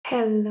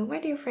Hello my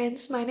dear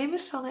friends, my name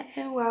is Sanne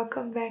and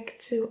welcome back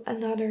to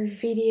another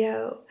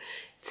video.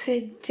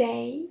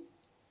 Today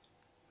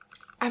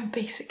I'm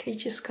basically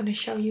just gonna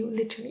show you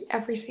literally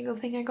every single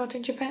thing I got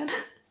in Japan.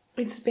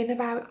 It's been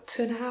about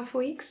 2.5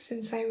 weeks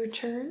since I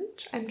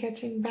returned. I'm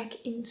getting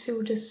back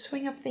into the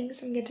swing of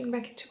things, I'm getting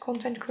back into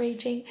content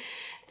creating,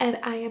 and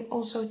I am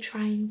also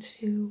trying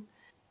to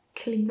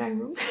clean my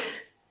room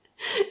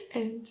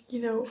and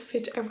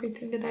fit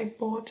everything that I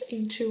bought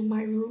into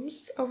my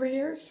rooms over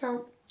here.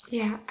 So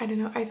yeah, I don't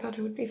know, I thought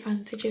it would be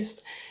fun to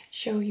just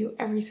show you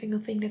every single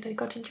thing that I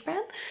got in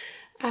Japan.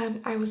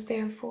 I was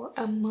there for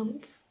a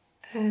month,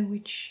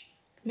 which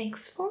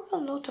makes for a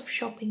lot of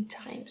shopping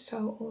time,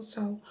 so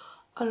also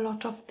a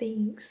lot of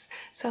things.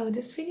 So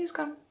this video is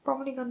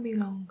probably gonna be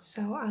long,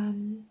 so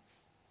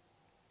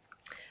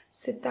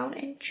sit down,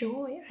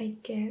 enjoy, I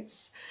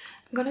guess.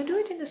 I'm gonna do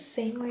it in the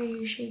same way I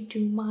usually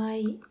do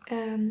my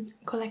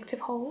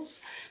collective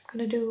hauls. I'm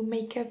gonna do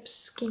makeup,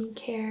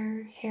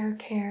 skincare, hair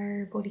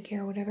care, body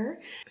care, whatever,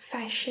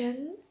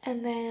 fashion,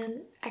 and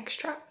then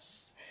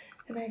extras.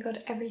 And I got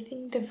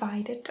everything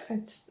divided.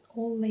 It's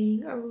all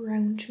laying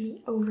around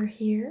me over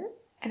here,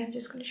 and I'm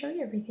just gonna show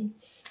you everything.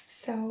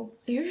 So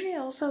usually I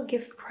also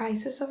give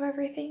prices of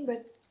everything,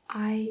 but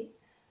I,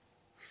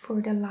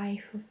 for the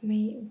life of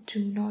me,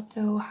 do not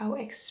know how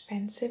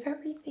expensive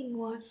everything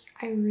was.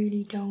 I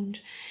really don't.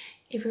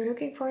 If you're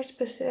looking for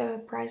a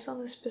price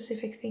on a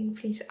specific thing,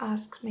 please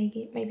ask.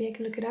 Maybe I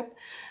can look it up.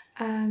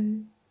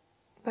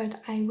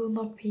 But I will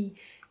not be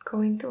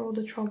going through all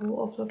the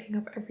trouble of looking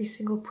up every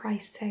single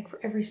price tag for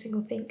every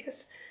single thing,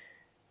 because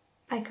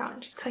I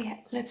can't. So yeah,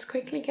 let's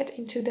quickly get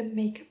into the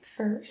makeup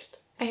first.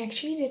 I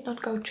actually did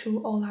not go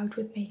too all out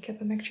with makeup.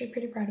 I'm actually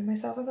pretty proud of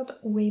myself. I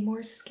got way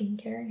more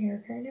skincare and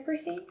hair care and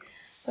everything,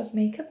 but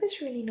makeup is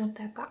really not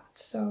that bad.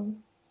 So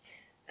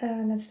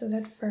let's do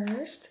that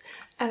first.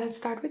 Let's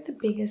start with the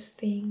biggest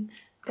thing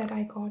that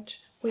I got,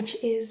 which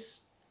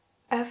is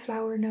a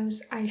flower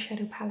nose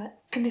eyeshadow palette.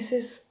 And this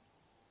is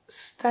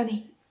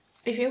stunning.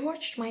 If you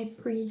watched my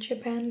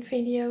pre-Japan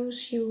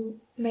videos, you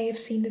may have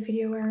seen the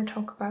video where I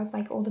talk about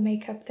like all the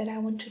makeup that I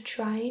want to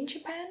try in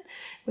Japan,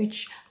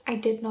 which I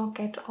did not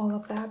get all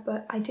of that,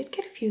 but I did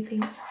get a few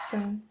things,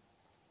 so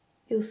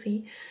you'll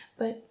see.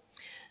 But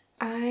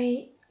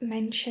I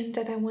mentioned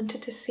that I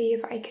wanted to see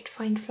if I could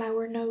find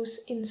Flower Nose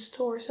in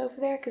stores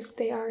over there, because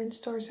they are in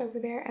stores over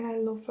there, and I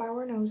love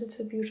Flower Nose. It's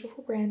a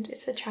beautiful brand.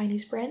 It's a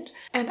Chinese brand,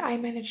 and I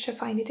managed to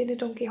find it in a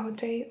Don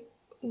Quixote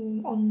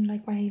on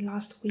like my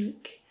last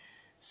week.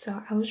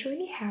 So I was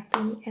really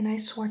happy, and I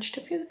swatched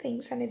a few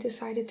things and I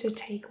decided to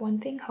take one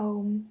thing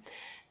home,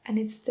 and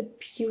it's the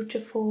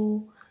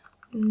beautiful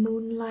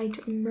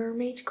Moonlight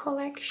Mermaid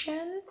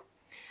collection.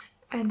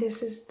 And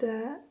this is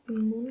the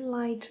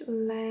Moonlight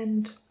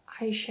Land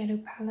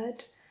eyeshadow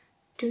palette.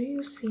 Do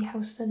you see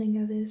how stunning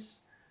that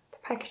is? The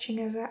packaging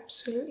is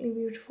absolutely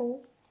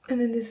beautiful. And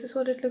then this is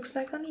what it looks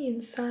like on the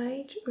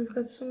inside. We've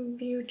got some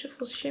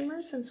beautiful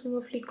shimmers and some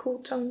lovely cool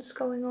tones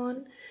going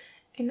on.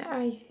 And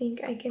I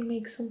think I can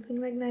make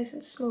something like nice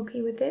and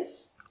smoky with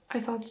this.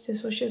 I thought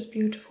this was just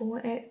beautiful,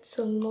 and it's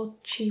a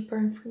lot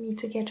cheaper for me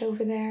to get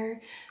over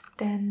there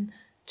than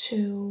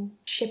to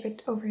ship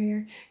it over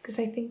here, because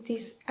I think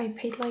I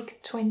paid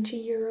like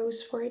 20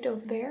 euros for it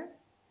over there,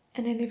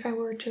 and then if I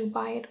were to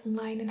buy it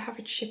online and have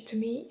it shipped to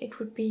me, it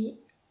would be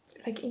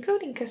like,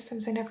 including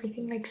customs and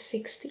everything, like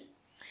 60.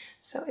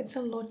 So it's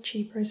a lot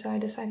cheaper, so I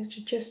decided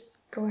to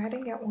just go ahead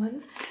and get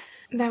one.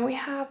 Then we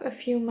have a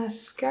few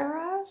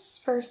mascaras.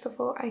 First of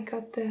all, I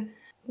got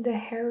the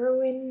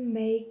Heroin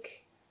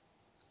Make,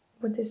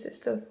 what is this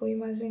stuff we're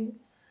using?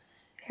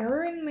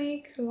 Heroin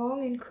Make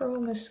Long and Curl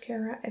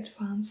Mascara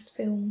Advanced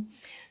Film.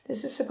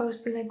 This is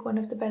supposed to be like one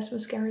of the best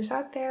mascaras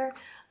out there.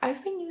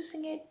 I've been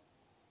using it.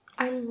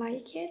 I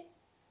like it,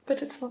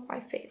 but it's not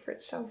my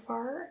favorite so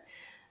far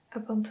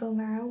up until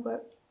now.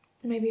 But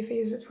maybe if I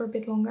use it for a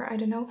bit longer, I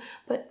don't know.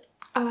 But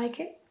I like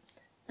it.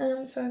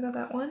 So I got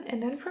that one.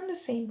 And then from the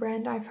same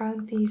brand, I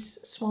found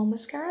these small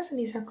mascaras, and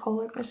these are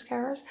colored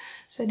mascaras.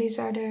 So these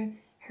are the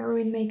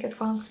Heroin Make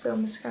Advanced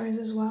Film mascaras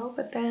as well.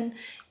 But then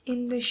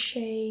in the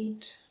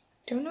shade,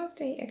 don't know if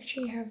they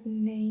actually have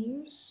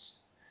names,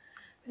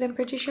 but I'm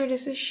pretty sure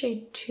this is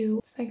shade 2.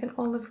 It's like an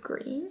olive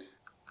green.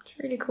 It's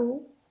really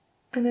cool.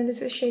 And then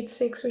this is shade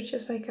 6, which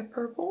is like a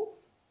purple,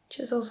 which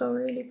is also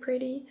really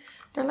pretty.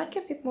 They're like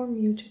a bit more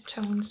muted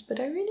tones, but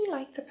I really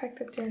like the fact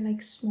that they're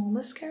like small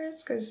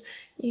mascaras, because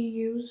you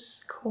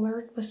use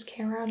colored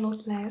mascara a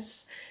lot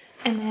less,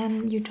 and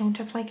then you don't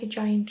have like a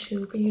giant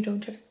tube, and you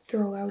don't have to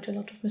throw out a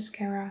lot of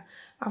mascara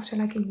after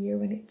like a year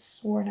when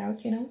it's worn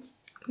out, you know?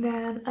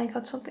 Then I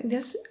got something,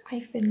 this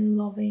I've been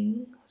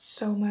loving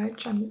so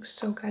much. I'm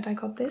so glad I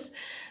got this.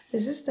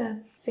 This is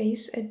the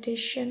Face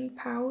Edition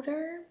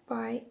powder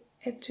by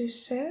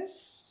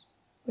Etuses,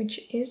 which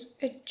is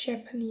a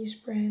Japanese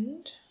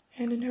brand.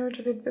 I hadn't heard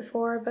of it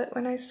before, but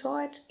when I saw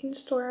it in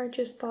store, I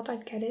just thought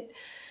I'd get it,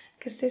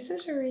 because this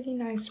is a really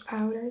nice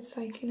powder. It's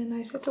like in a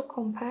nice little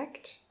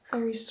compact,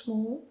 very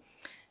small.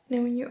 And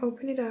then when you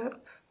open it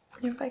up,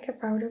 you have like a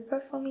powder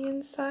puff on the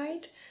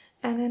inside,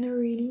 And then a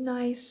really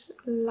nice,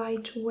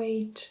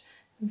 lightweight,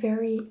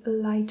 very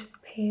light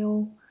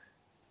pale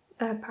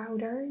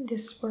powder.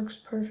 This works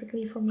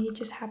perfectly for me. It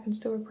just happens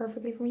to work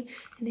perfectly for me.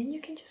 And then you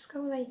can just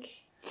go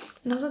like,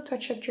 and also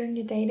touch up during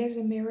the day. There's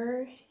a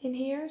mirror in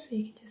here, so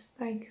you can just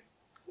like,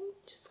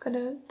 just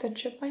gonna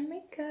touch up my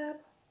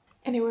makeup.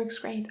 And it works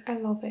great. I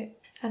love it.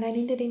 And I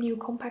needed a new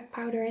compact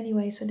powder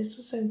anyway, so this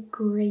was a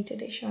great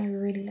addition. I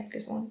really like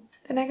this one.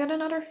 Then I got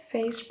another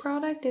face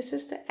product. This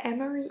is the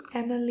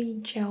Emily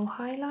Gel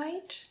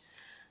Highlight.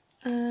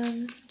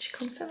 Which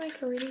comes in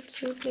like a really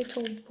cute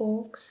little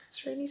box.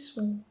 It's really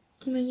small.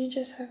 And then you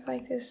just have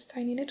like this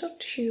tiny little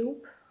tube,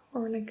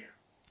 or like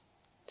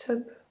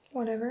tub,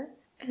 whatever.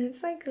 And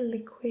it's like a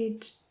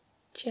liquid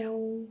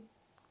gel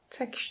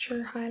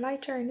texture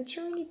highlighter, and it's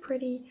a really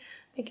pretty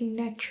like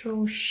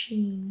natural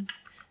sheen.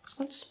 It's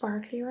not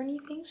sparkly or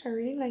anything, so I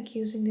really like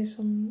using this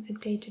on a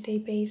day-to-day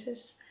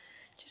basis.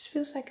 It just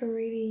feels like a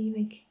really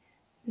like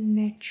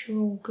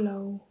natural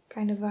glow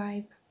kind of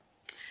vibe.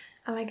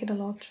 I like it a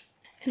lot.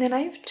 And then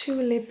I have two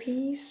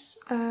lippies.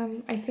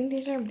 I think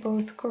these are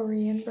both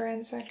Korean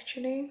brands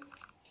actually.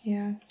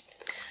 Yeah.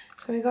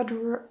 So we got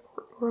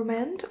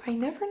Romand. I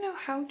never know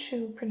how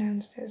to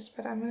pronounce this,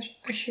 but I'm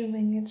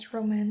assuming it's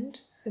Romand.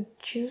 The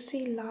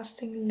Juicy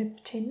Lasting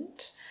Lip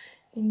Tint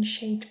in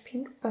shade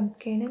Pink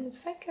Pumpkin, and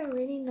it's like a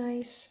really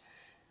nice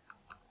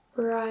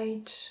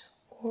bright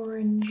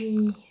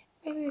orangey,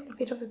 maybe with a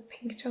bit of a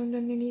pink tone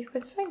underneath,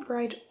 but it's like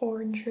bright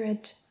orange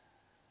red,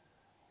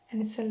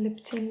 and it's a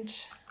lip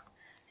tint,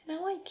 and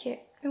I like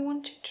it. I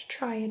wanted to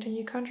try it, and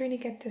you can't really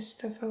get this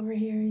stuff over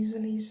here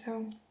easily. So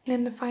and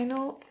then the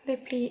final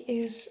lippy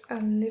is a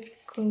lip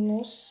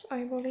gloss,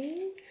 I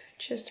believe,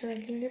 just a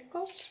regular lip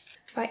gloss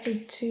by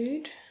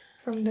Etude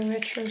from the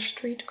Retro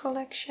Street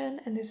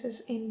collection, and this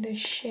is in the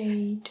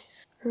shade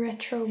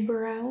Retro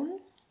Brown,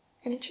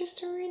 and it's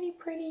just a really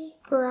pretty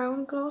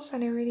brown gloss,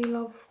 and I really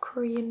love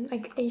Korean,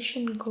 like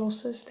Asian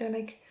glosses. They're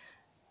like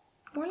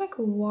more like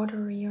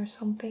watery or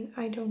something,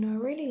 I don't know,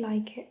 I really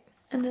like it.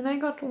 And then I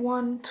got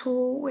one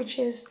tool, which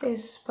is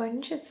this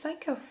sponge. It's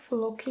like a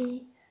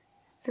flocky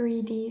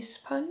 3D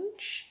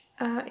sponge.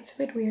 It's a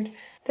bit weird.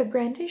 The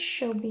brand is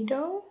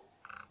Shobido,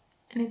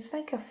 and it's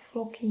like a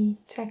flocky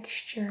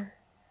texture.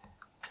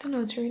 I don't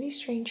know, it's a really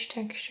strange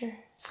texture.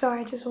 So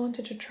I just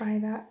wanted to try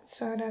that,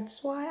 so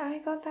that's why I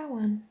got that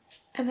one.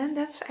 And then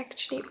that's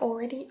actually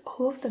already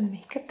all of the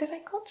makeup that I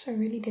got, so I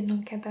really did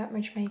not get that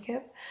much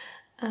makeup.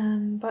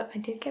 But I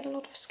did get a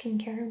lot of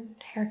skincare and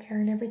hair care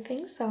and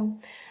everything, so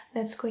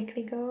let's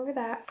quickly go over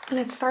that.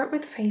 Let's start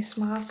with face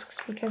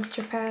masks, because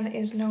Japan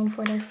is known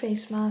for their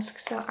face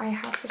masks, so I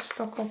had to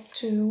stock up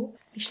too.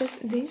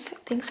 These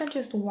things are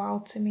just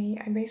wild to me.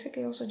 I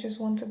basically also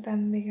just wanted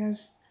them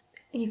because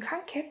you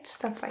can't get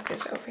stuff like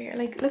this over here.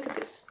 Like, look at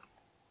this.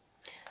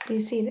 Do you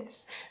see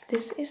this?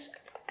 This is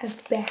a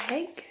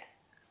bag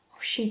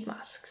of sheet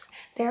masks.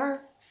 There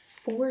are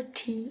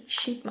 40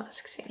 sheet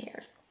masks in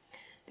here.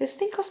 This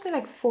thing cost me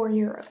like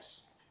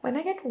 €4. When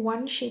I get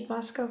one sheet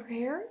mask over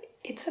here,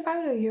 it's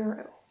about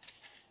 €1.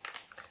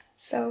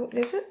 So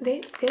this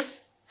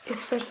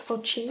is first of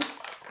all cheap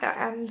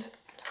and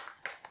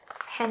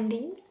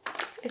handy.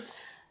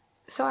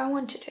 So I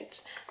wanted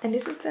it. And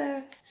this is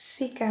the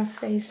Sika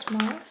face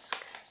mask.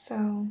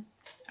 So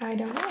I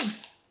don't know.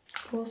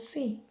 We'll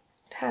see.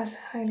 It has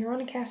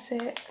hyaluronic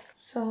acid,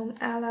 some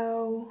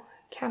aloe,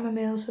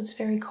 chamomile, so it's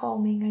very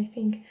calming, I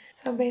think.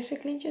 So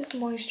basically just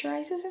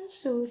moisturizes and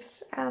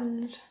soothes,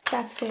 and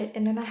that's it.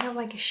 And then I have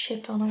like a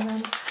shit ton of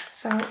them,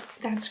 so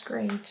that's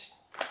great.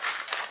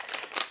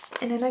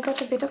 And then I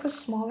got a bit of a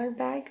smaller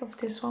bag of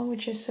this one,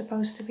 which is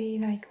supposed to be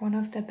like one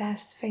of the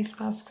best face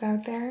masks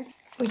out there,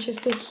 which is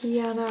the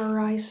Hiana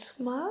Rice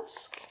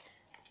mask.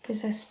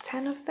 This has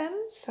 10 of them,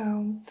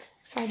 so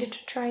excited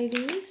to try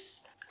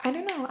these. I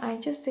don't know, I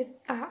just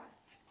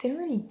didn't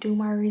really do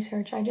my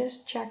research. I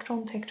just checked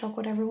on TikTok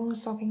what everyone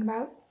was talking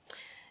about,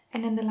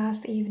 and then the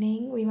last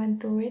evening we went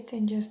through it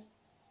and just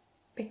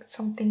picked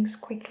some things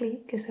quickly,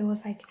 because it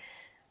was like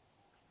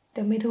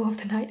the middle of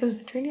the night. It was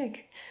literally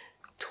like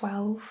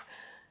 12,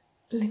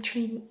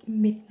 literally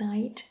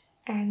midnight,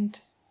 and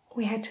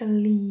we had to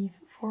leave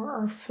for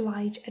our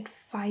flight at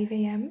 5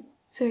 AM.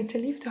 So we had to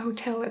leave the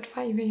hotel at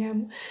 5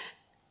 AM,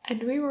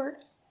 and we were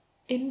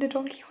in the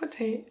Don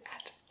Quixote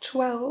at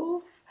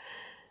 12,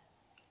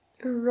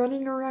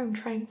 running around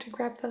trying to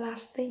grab the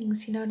last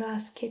things, you know, the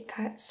last Kit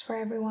Kats for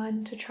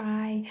everyone to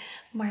try,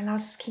 my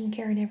last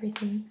skincare and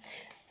everything.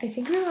 I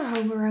think we were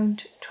home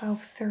around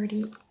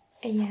 12:30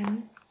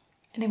 AM,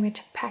 and then we had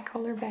to pack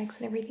all our bags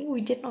and everything.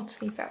 We did not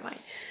sleep that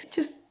night,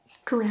 just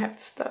grabbed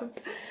stuff.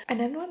 And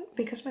then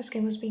because my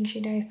skin was being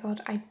shitty, I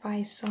thought I'd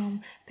buy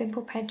some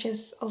pimple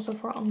patches also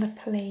for on the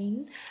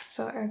plane.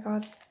 So I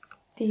got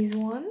these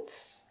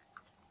ones.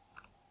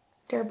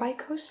 They're by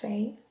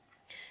Kosei.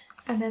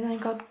 And then I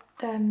got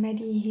the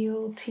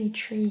Mediheal Tea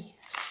Tree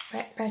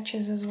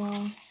patches as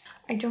well.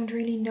 I don't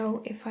really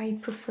know if I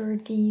prefer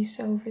these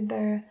over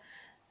the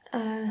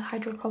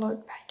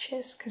hydrocolored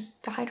patches, because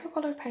the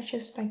hydrocolored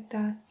patches, like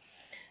the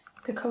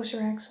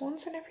Cosrx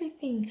ones and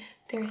everything,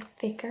 they're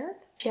thicker,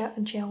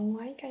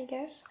 gel-like, I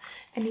guess.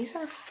 And these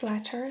are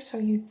flatter, so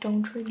you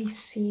don't really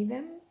see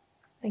them.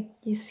 Like,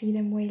 you see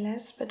them way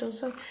less, but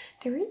also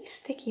they're really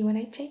sticky. When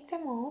I take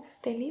them off,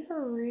 they leave a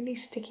really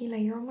sticky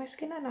layer on my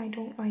skin, and I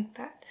don't like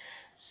that.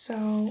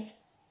 So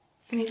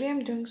maybe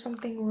I'm doing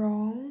something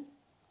wrong.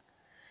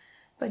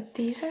 But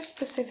these are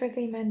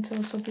specifically meant to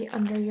also be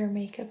under your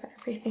makeup and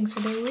everything, so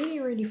they're really,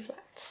 really flat.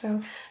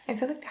 So I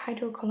feel like the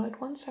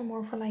hydro-colored ones are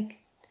more for like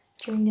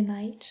during the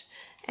night,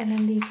 and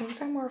then these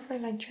ones are more for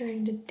like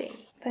during the day.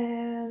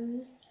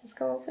 Then let's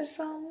go over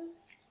some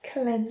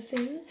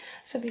cleansing.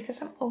 So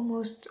because I'm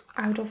almost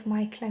out of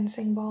my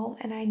cleansing balm,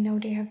 and I know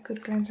they have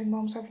good cleansing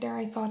balms over there,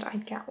 I thought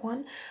I'd get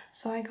one.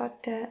 So I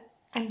got the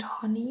and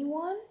honey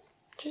one,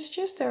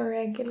 just a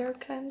regular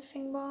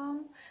cleansing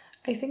balm.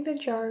 I think the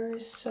jar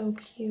is so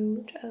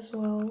cute as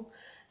well.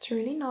 It's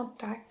really not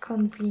that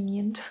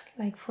convenient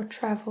like for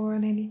travel or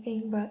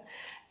anything, but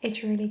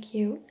it's really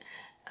cute.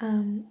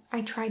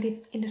 I tried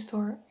it in the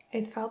store,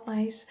 it felt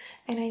nice,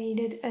 and I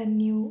needed a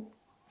new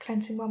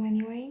cleansing balm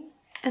anyway.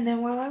 And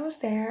then while I was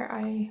there,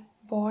 I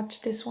bought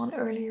this one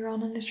earlier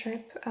on in the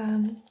trip.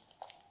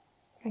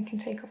 I can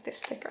take off this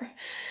sticker.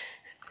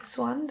 This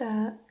one,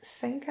 the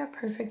Sanne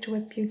Perfect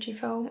Whip Beauty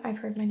Foam. I've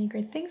heard many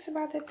great things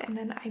about it, and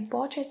then I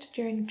bought it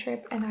during the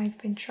trip and I've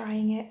been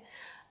trying it.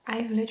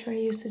 I've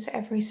literally used this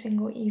every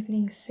single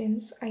evening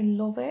since. I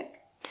love it.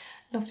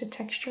 Love the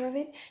texture of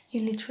it.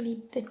 You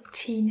literally, the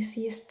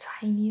teeniest,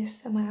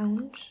 tiniest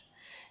amount,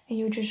 and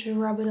you just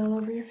rub it all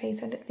over your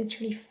face and it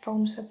literally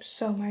foams up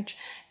so much.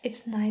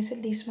 It's nice,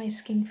 it leaves my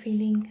skin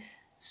feeling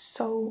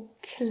so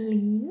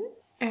clean.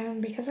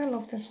 And because I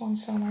love this one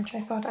so much, I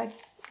thought I'd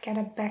get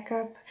a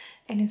backup,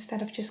 and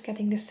instead of just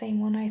getting the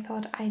same one, I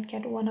thought I'd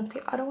get one of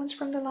the other ones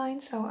from the line.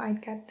 So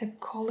I'd get the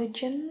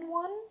collagen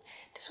one.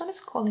 This one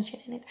has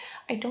collagen in it.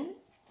 I don't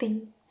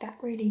think that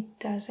really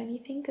does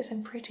anything, because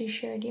I'm pretty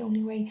sure the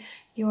only way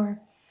your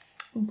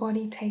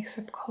body takes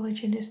up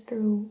collagen is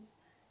through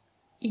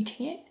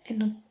eating it and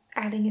not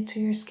adding it to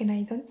your skin.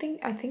 I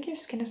think your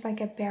skin is like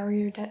a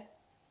barrier that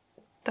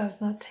does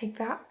not take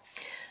that.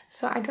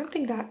 So I don't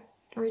think that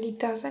really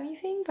does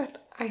anything,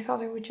 but I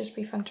thought it would just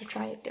be fun to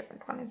try a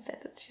different one instead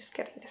of just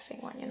getting the same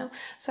one, you know.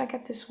 So I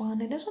got this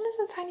one, and this one is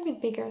a tiny bit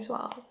bigger as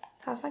well.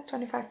 It has like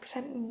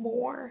 25%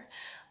 more.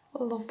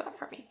 I love that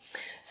for me.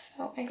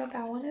 So I got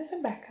that one as a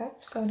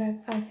backup, so that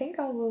I think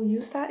I will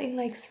use that in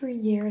like 3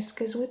 years,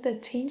 because with the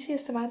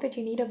teeniest amount that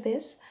you need of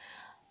this,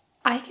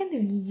 I can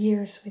do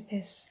years with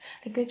this.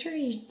 Like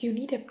literally you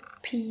need a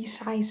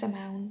pea-size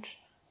amount.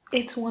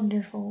 It's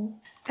wonderful.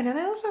 And then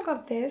I also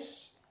got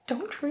this.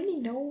 Don't really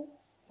know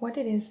what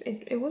it is.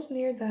 It was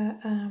near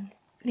the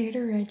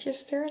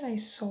register and I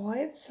saw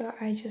it, so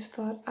I just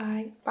thought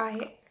I'd buy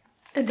it.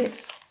 And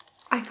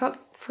I thought,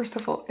 first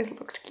of all, it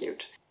looked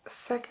cute.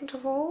 Second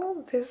of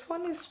all, this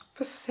one is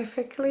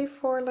specifically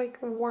for like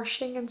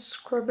washing and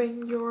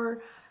scrubbing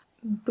your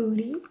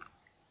booty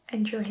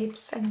and your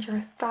hips and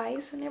your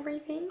thighs and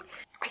everything.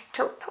 I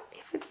don't know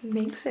if it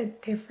makes a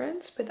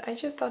difference, but I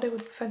just thought it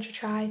would be fun to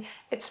try.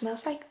 It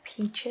smells like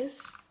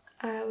peaches,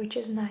 which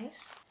is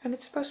nice. And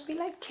it's supposed to be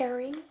like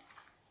caring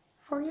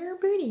for your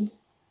booty.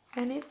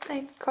 And it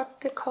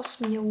got the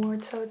Cosme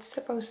Award, so it's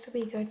supposed to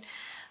be good.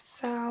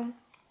 So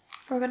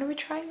we're gonna be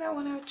trying that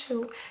one out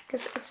too,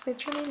 because it's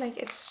literally like,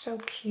 it's so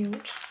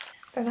cute.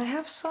 Then I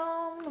have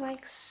some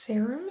like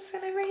serums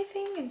and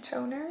everything and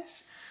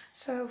toners.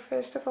 So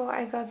first of all,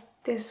 I got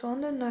this one,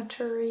 the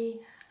Natori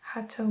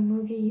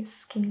Hatomugi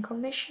Skin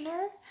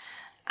Conditioner.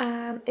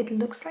 It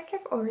looks like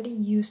I've already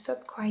used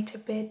up quite a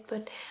bit,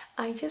 but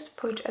I just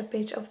put a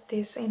bit of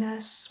this in a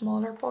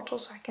smaller bottle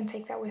so I can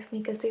take that with me,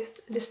 because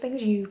this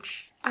thing's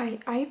huge.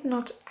 I've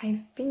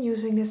been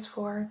using this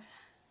for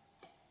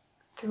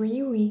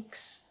 3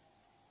 weeks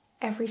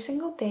every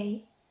single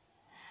day,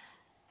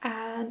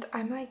 and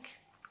I'm like,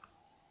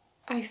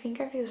 I think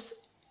I've used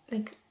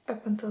like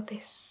up until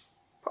this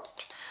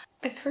part.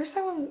 At first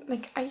I wasn't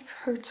like, I've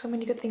heard so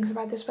many good things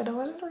about this, but I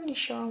wasn't really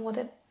sure on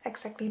what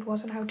exactly it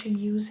was and how to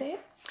use it.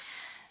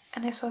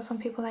 And I saw some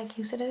people like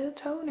use it as a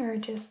toner,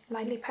 just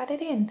lightly pat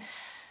it in,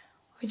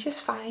 which is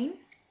fine,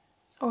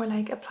 or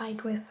like apply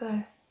it with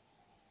a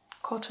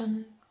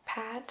cotton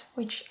pad,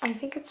 which I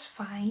think it's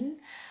fine.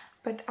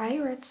 But I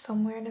read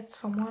somewhere that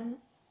someone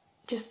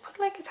just put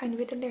like a tiny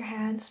bit in their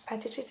hands,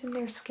 patted it in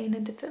their skin,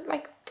 and did it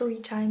like 3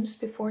 times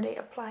before they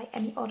apply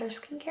any other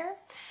skincare,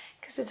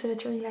 because it's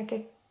literally like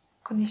a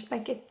condition,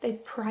 like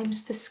it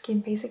primes the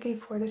skin basically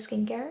for the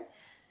skincare.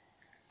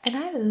 And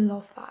I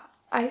love that.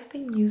 I've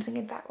been using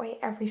it that way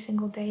every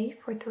single day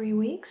for 3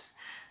 weeks,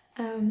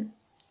 and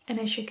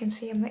as you can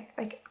see, I'm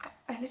like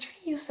I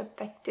literally used up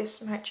like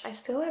this much. I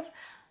still have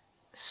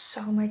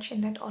so much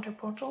in that other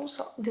bottle,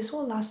 so this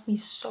will last me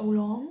so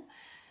long,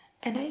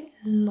 and I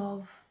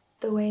love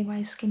the way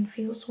my skin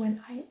feels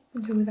when I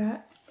do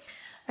that.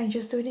 I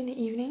just do it in the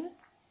evening,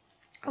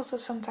 also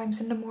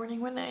sometimes in the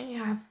morning when I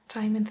have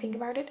time and think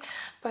about it,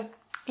 but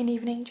in the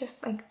evening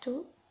just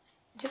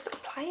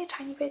apply a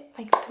tiny bit,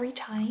 like 3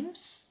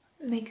 times,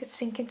 make it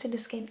sink into the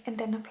skin, and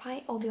then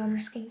apply all the other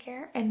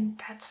skincare, and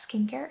that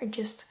skincare, it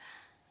just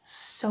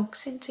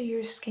soaks into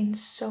your skin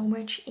so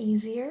much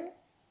easier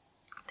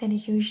than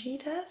it usually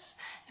does,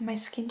 and my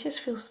skin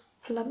just feels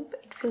plump,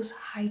 it feels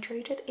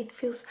hydrated, it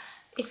feels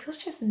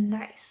just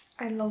nice.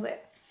 I love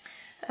it.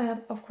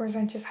 Of course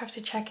I just have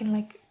to check in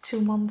like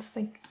 2 months,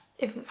 like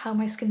how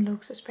my skin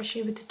looks,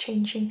 especially with the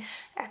changing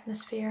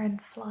atmosphere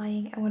and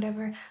flying and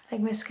whatever.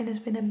 Like my skin has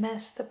been a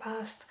mess the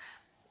past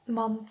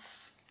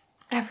months.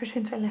 Ever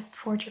since I left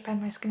for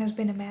Japan, my skin has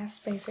been a mess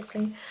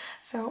basically,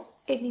 so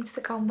it needs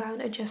to calm down,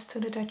 adjust to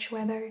the Dutch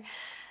weather.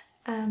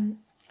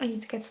 I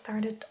need to get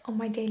started on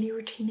my daily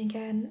routine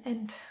again,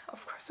 and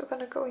of course we're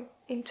gonna go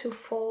into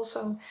fall,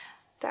 so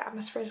the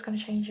atmosphere is gonna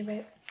change a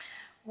bit.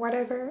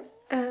 Whatever,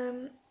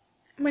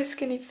 my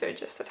skin needs to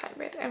adjust a tiny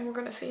bit, and we're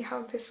gonna see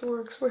how this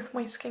works with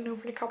my skin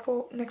over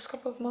the next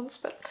couple of months,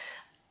 but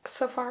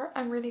so far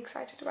I'm really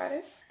excited about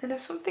it. And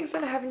there's some things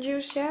that I haven't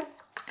used yet,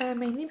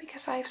 mainly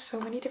because I have so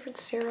many different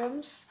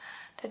serums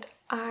that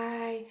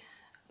I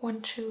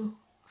want to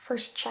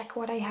first check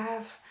what I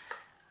have,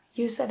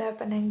 use that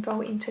up, and then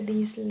go into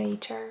these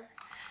later.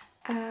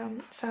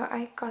 So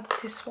I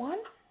got this one.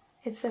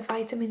 It's a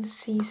vitamin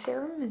C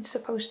serum. It's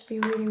supposed to be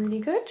really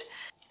good.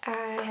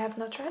 I have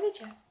not tried it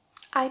yet.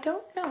 I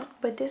don't know,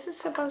 but this is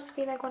supposed to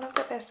be like one of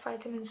the best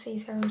vitamin C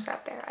serums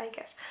out there, I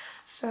guess.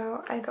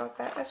 So I got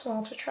that as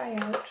well to try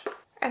out.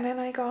 And then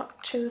I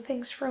got 2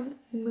 things from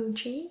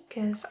Muji,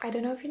 because I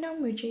don't know if you know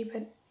Muji,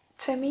 but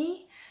to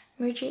me,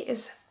 Muji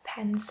is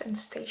pens and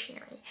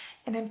stationery.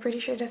 And I'm pretty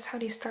sure that's how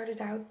they started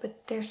out,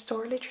 but their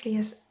store literally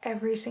has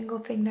every single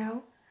thing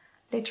now.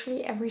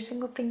 Literally every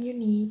single thing you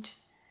need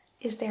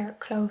is there.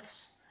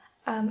 Clothes,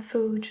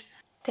 food,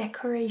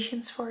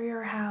 decorations for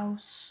your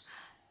house,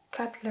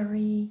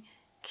 cutlery,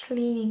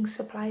 cleaning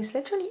supplies.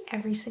 Literally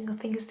every single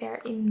thing is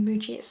there in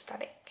Muji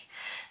aesthetic.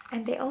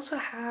 And they also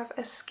have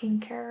a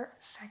skincare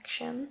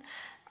section,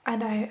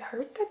 and I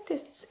heard that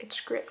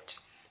it's great.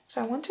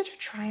 So I wanted to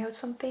try out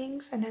some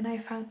things, and then I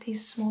found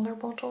these smaller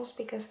bottles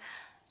because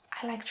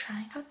I like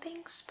trying out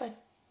things, but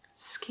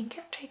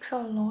skincare takes a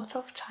lot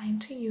of time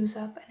to use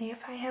up, and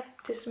if I have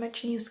this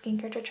much new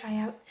skincare to try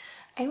out,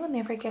 I will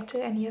never get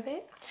to any of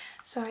it.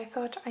 So I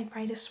thought I'd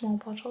buy the small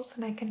bottles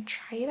and I can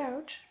try it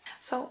out.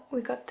 So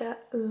we got the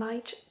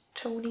light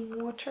toning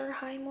water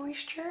high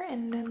moisture,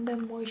 and then the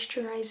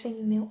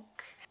moisturizing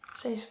milk.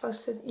 So you're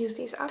supposed to use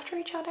these after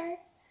each other,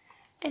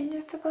 and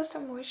you're supposed to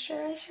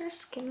moisturize your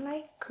skin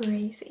like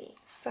crazy.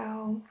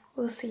 So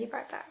we'll see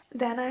about that.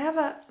 Then I have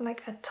a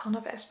ton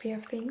of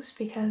SPF things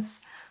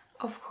because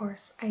of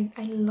course I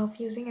love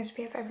using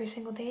SPF every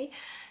single day.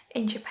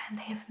 In Japan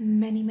they have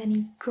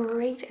many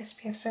great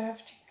SPF, so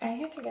I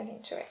had to get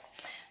into it.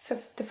 So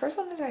the first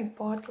one that I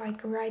bought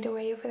like right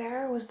away over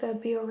there was the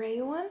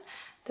Biore one,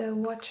 the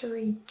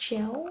watery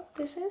gel.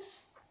 This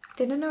is,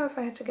 didn't know if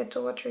I had to get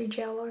the watery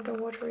gel or the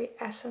watery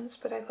essence,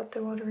 but I got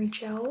the watery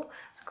gel,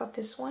 so I got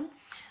this one.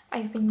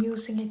 I've been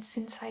using it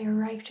since I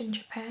arrived in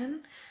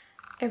Japan.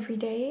 Every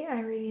day I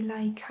really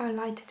like how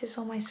light it is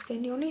on my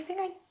skin. The only thing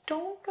I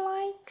don't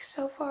like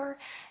so far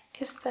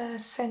is the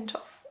scent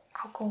of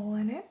alcohol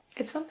in it.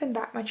 It's not been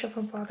that much of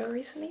a bother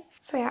recently.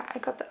 So yeah, I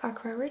got the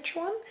Aqua Rich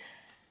one.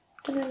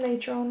 And then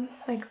later on,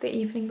 like the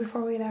evening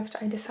before we left,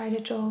 I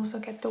decided to also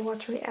get the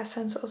watery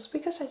essence, also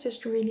because I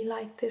just really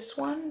like this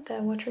one,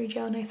 the watery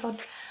gel, and I thought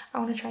I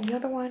want to try the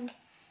other one.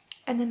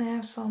 And then I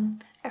have some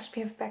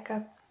SPF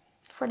backup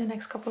for the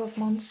next couple of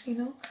months, you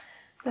know.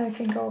 Then I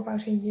can go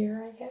about a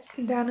year, I guess.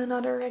 Then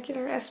another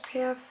regular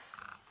SPF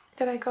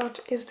that I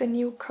got is the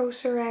new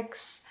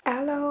Cosrx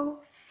Aloe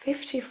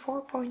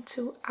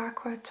 54.2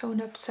 Aqua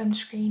Tone Up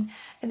Sunscreen.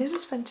 And this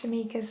is fun to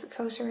me because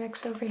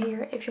Cosrx over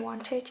here, if you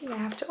want it, you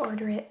have to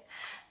order it.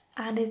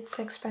 And it's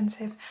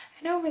expensive.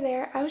 And over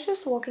there, I was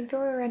just walking through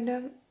a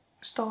random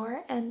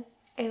store and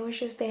it was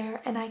just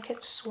there, and I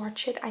could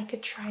swatch it, I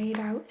could try it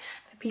out.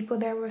 The people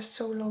there were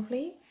so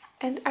lovely.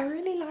 And I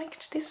really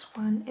liked this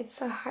one.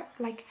 It's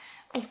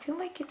I feel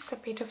like it's a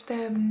bit of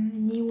the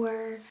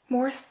newer,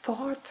 more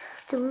thought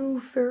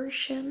through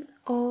version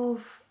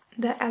of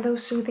the Aloe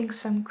Soothing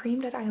Sun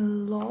Cream that I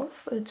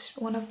love. It's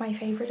one of my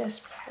favorite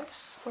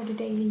SPFs for the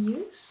daily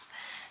use.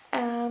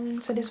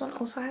 So this one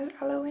also has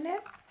aloe in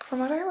it. From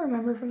what I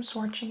remember from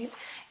swatching it,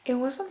 it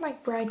wasn't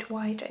like bright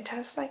white. It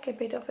has like a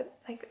bit of a,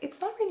 like,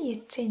 it's not really a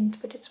tint,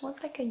 but it's more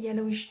of like a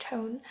yellowish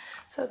tone.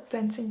 So it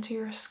blends into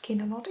your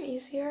skin a lot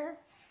easier.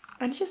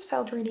 And it just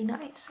felt really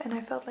nice, and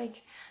I felt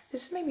like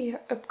this is maybe an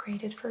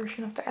upgraded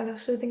version of the Aloe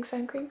Soothing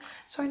Sun Cream,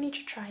 so I need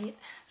to try it.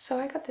 So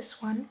I got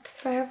this one.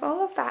 So I have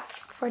all of that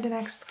for the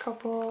next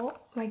couple,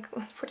 like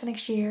for the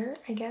next year,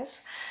 I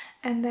guess.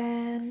 And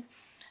then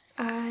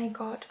I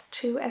got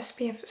 2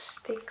 SPF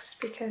sticks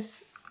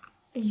because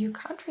you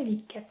can't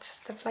really get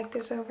stuff like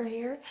this over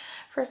here.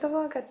 First of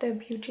all, I got the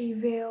Beauty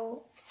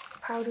Veil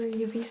Powder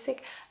UV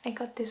stick. I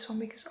got this one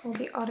because all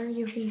the other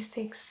UV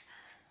sticks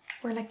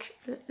were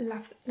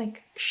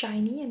like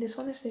shiny, and this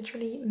one is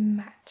literally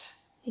matte.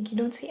 Like you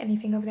don't see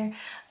anything over there.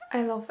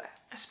 I love that,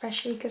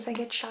 especially because I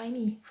get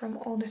shiny from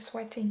all the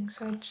sweating,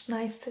 so it's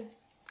nice to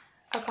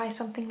apply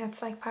something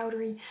that's like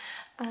powdery.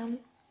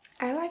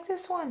 I like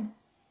this one.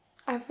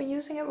 I've been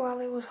using it while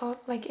it was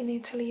hot, like in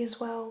Italy as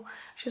well.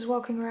 Just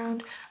walking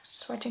around,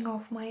 sweating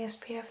off my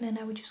SPF, and then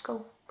I would just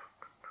go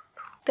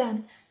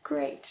done.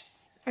 Great.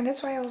 And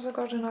that's why I also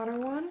got another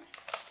one.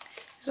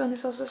 This one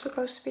is also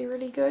supposed to be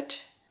really good,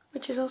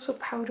 which is also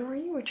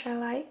powdery, which I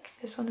like.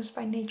 This one is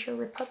by Nature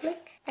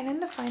Republic. And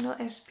then the final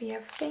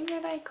SPF thing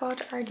that I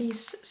got are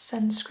these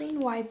sunscreen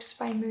wipes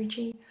by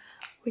Muji,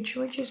 which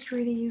were just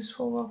really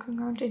useful walking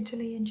around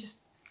Italy and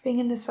just being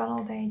in the sun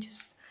all day,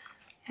 just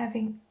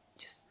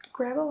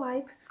grab a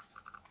wipe,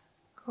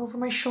 go over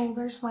my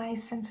shoulders, my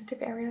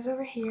sensitive areas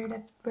over here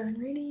that burn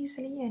really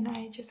easily, and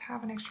I just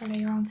have an extra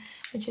layer on,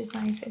 which is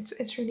nice.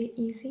 It's really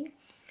easy.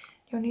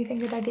 The only thing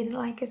that I didn't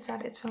like is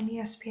that it's only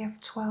SPF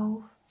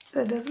 12.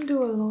 That doesn't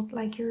do a lot,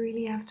 like you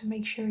really have to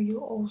make sure you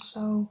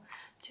also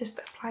just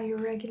apply your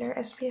regular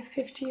SPF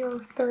 50 or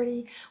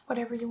 30,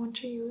 whatever you want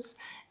to use,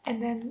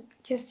 and then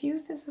just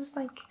use this as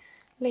like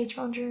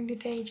later on during the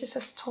day, just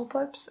as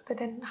top-ups, but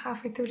then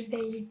halfway through the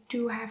day you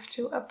do have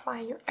to apply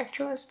your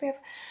actual SPF.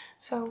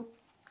 So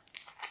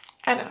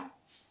I don't know.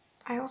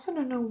 I also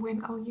don't know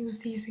when I'll use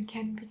these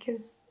again,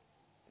 because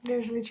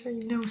there's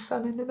literally no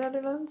sun in the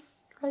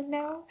Netherlands right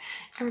now,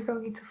 and we're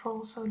going into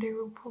fall, so there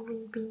will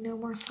probably be no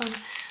more sun.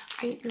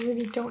 I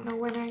really don't know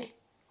when I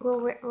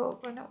will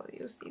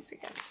use these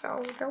again,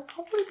 so they'll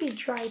probably be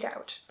dried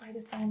out by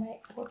the time I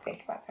will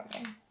think about them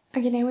again.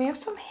 Okay, now we have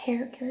some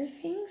hair care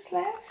things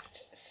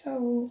left.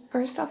 So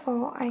first of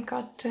all, I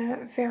got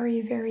the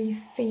very, very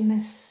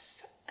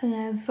famous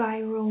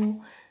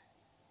viral,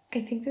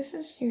 I think this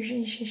is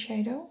usually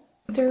Shiseido,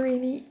 the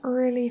really,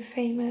 really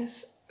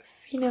famous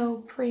Fino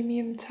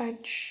Premium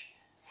Touch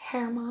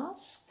hair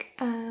mask,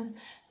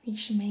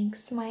 which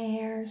makes my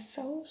hair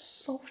so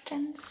soft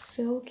and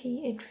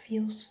silky. It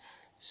feels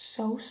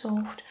so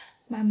soft.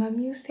 My mum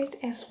used it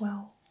as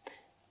well.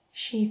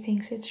 She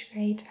thinks it's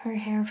great. Her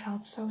hair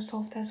felt so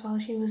soft as well.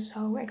 She was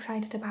so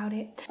excited about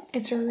it.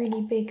 It's a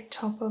really big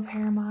top of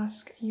hair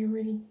mask. You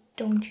really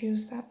don't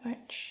use that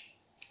much.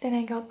 Then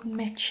I got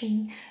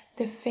matching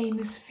the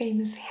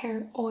famous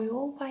hair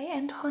oil by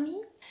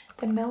Honey,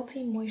 the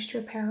Melty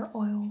Moisture Pear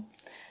Oil.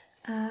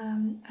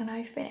 And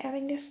I've been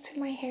adding this to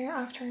my hair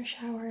after a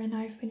shower, and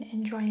I've been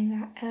enjoying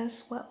that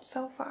as well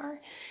so far.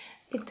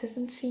 It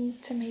doesn't seem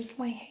to make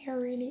my hair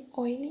really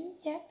oily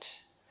yet,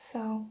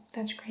 so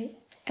that's great.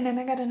 And then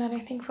I got another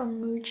thing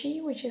from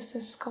Muji, which is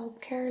the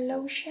Scalp Care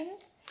Lotion.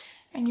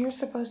 And you're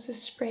supposed to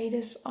spray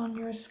this on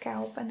your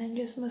scalp and then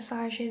just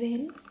massage it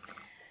in.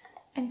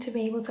 And to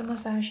be able to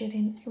massage it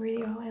in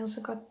really well, I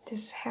also got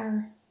this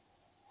hair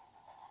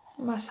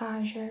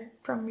massager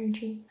from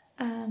Muji.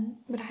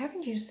 But I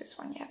haven't used this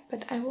one yet,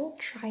 but I will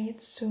try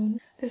it soon.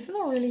 This is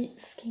not really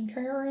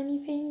skincare or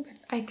anything,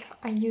 but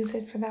I use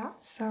it for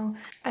that. So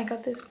I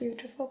got this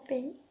beautiful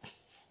thing.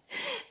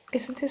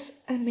 Isn't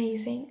this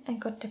amazing? I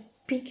got the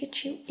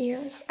Pikachu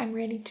ears. I'm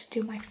ready to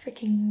do my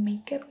freaking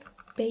makeup,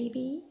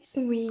 baby.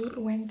 We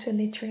went to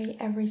literally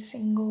every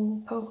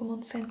single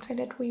Pokemon center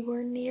that we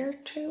were near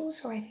to.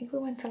 So I think we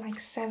went to like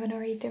 7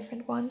 or 8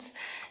 different ones.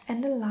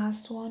 And the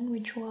last one,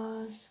 which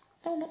was...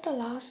 no, not the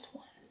last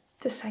one.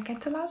 The second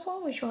to last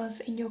one, which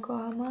was in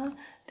Yokohama.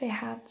 They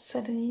had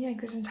suddenly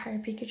like this entire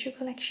Pikachu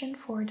collection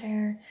for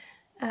their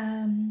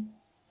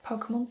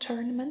Pokemon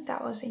tournament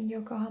that was in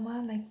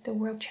Yokohama, like the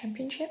World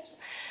Championships.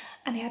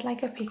 And they had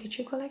like a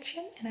Pikachu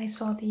collection, and I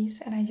saw these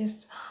and I had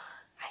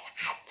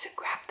to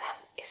grab them.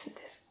 Isn't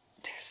this,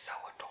 they're so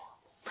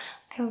adorable.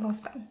 I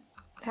love them.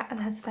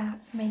 That's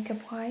that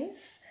makeup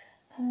wise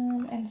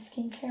and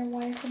skincare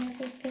wise and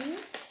everything.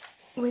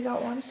 We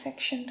got one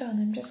section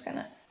done. I'm just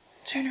gonna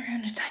turn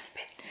around a tiny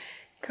bit,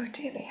 go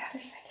to the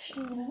other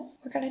section, you know.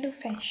 We're gonna do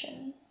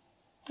fashion.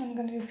 I'm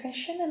gonna do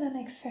fashion and then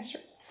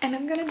accessory. And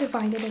I'm gonna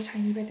divide it a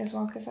tiny bit as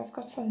well, because I've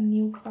got some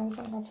new clothes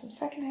and I've got some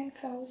secondhand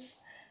clothes.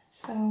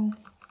 So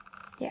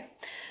yeah,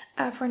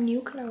 for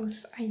new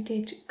clothes I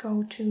did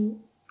go to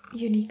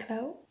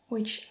Uniqlo,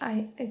 which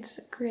it's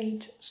a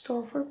great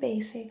store for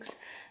basics,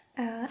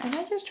 and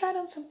I just tried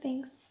on some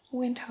things,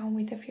 went home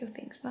with a few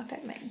things, not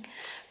that many.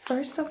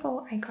 First of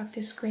all, I got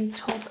this great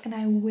top, and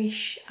I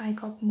wish I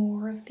got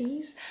more of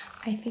these.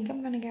 I think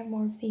I'm gonna get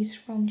more of these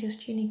from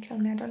just Uniqlo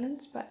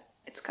Netherlands, but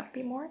it's gonna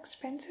be more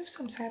expensive,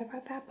 so I'm sad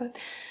about that. But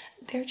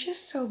they're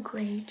just so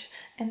great,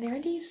 and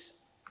they're these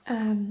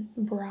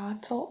bra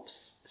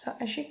tops. So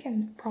as you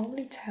can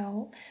probably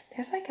tell,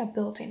 there's like a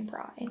built-in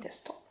bra in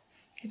this top.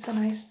 It's a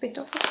nice bit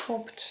of a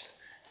cropped,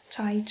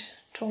 tight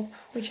top,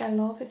 which I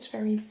love. It's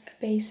very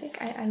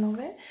basic. I love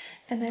it.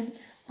 And then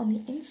on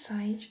the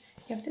inside,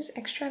 you have this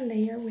extra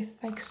layer with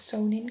like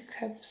sewn-in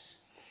cups,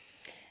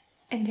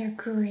 and they're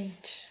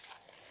great.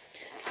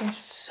 They're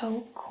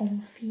so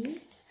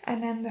comfy.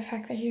 And then the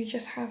fact that you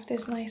just have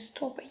this nice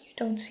top and you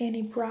don't see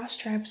any bra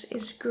straps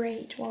is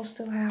great, while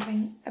still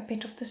having a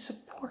bit of the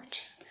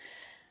support.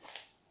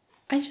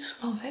 I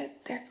just love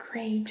it. They're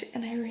great,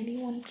 and I really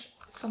want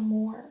some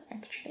more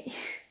actually.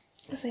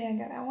 So yeah, I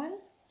got that one.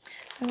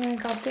 And when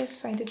I got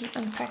this, I didn't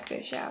unpack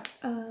this yet,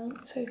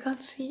 so you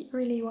can't see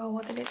really well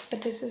what it is,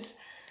 but this is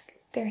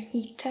their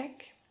heat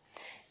tech,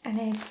 and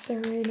it's a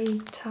really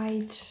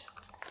tight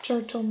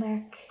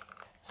turtleneck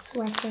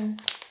sweater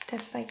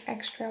that's like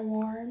extra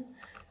warm.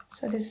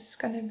 So this is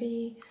gonna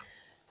be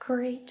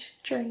great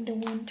during the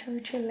winter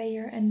to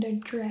layer under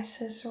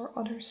dresses or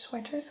other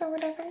sweaters or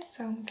whatever.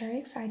 So I'm very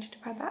excited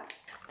about that.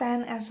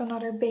 Then as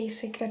another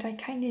basic that I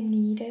kind of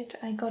needed,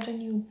 I got a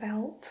new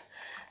belt.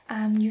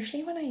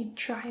 Usually when I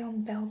try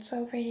on belts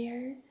over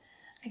here,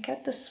 I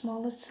get the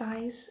smallest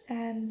size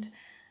and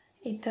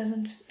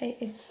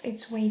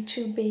it's way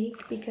too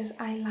big because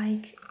I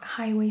like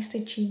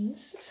high-waisted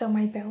jeans. So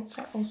my belts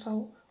are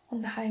also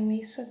on the high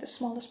waist, so the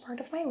smallest part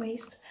of my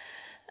waist.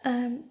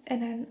 And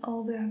then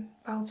all the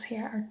belts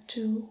here are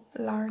too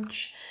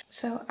large.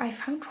 So I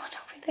found one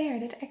over there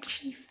that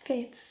actually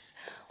fits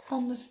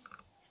on the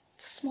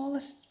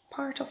smallest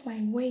part of my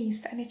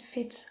waist and it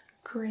fits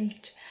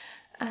great.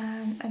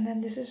 And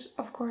then this is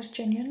of course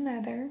genuine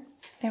leather.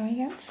 Then we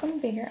got some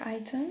bigger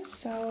items.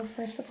 So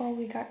first of all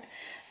we got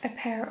a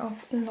pair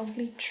of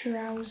lovely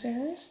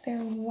trousers. They're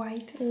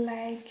white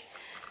leg,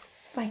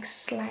 like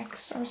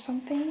slacks or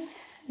something.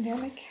 They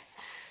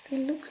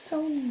look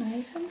so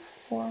nice and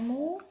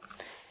formal.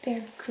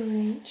 They're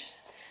great.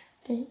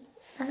 They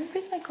are a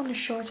bit like on the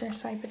shorter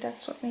side, but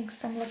that's what makes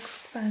them look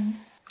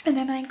fun. And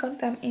then I got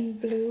them in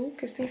blue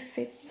because they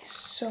fit me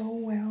so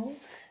well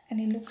and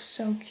they look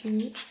so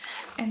cute.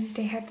 And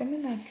they had them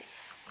in like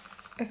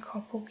a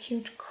couple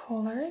cute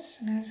colors,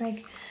 and I was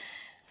like,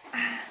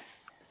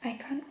 I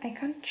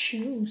can't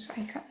choose.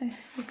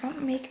 You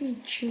can't make me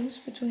choose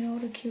between all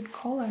the cute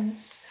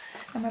colors.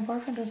 And my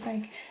boyfriend was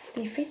like,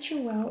 they fit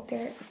you well,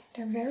 they're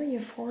very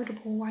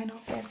affordable, why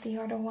not get the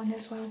other one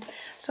as well?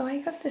 So I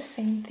got the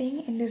same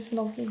thing in this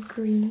lovely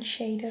green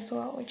shade as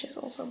well, which is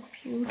also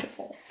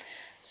beautiful.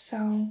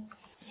 So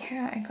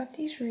yeah, I got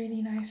these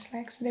really nice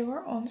slacks. They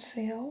were on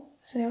sale,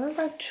 so they were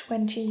about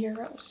 20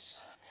 euros.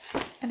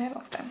 And I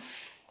love them.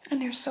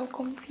 And they're so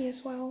comfy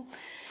as well.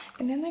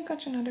 And then I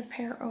got another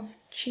pair of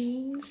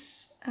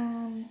jeans,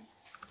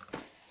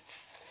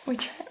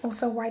 which are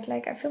also white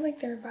leg. I feel like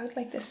they're about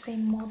like the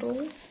same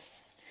model.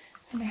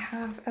 And they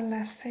have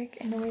elastic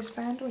in the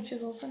waistband, which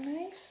is also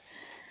nice.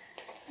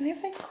 And they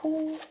have like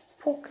cool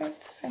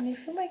pockets, and they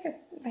feel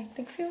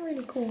they feel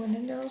really cool. And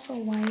then they're also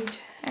wide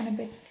and a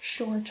bit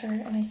shorter,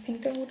 and I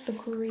think they would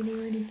look really,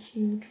 really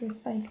cute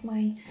with like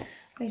my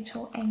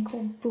little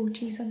ankle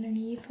booties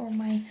underneath, or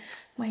my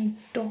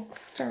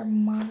Dr.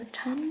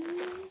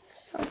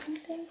 Martens or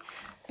something.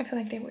 I feel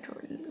like they would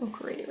look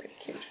really, really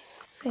cute.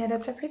 So yeah,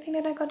 that's everything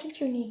that I got at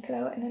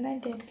Uniqlo, and then I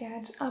did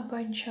get a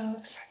bunch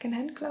of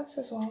secondhand clothes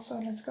as well, so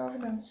let's go over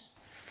those.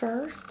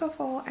 First of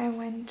all, I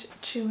went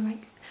to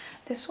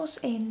this was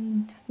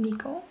in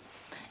Nico,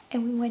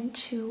 and we went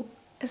to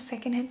a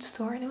secondhand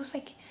store, and it was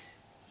like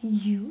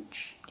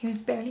huge. There was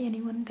barely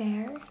anyone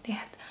there. They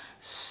had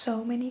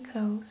so many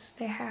clothes.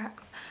 They had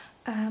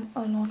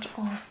a lot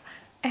of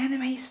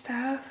anime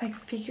stuff, like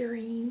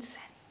figurines,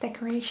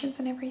 decorations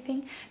and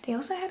everything. They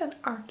also had an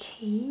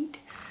arcade.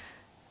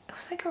 It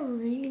was like a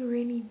really,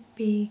 really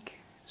big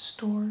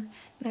store,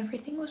 and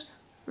everything was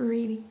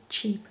really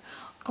cheap.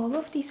 All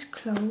of these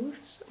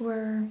clothes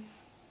were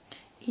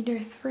either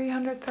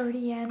 330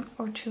 yen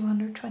or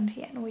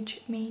 220 yen,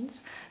 which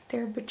means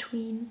they're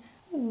between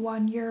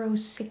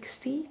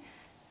 €1.60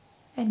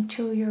 and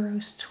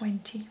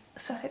 €2.20.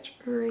 So that's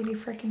really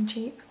freaking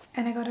cheap.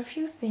 And I got a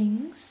few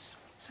things.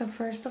 So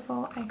first of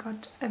all, I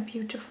got a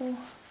beautiful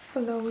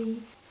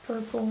flowy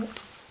purple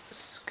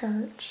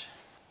skirt.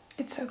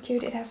 It's so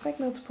cute. It has like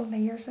multiple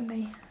layers, and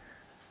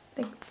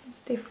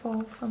they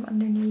fall from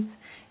underneath.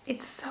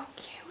 It's so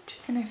cute,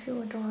 and I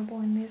feel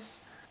adorable in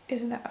this.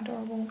 Isn't that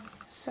adorable?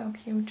 So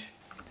cute.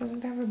 It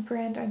doesn't have a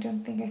brand, I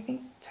don't think. I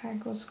think the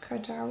tag was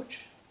cut out.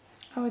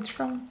 Oh, it's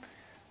from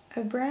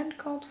a brand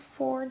called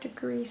 4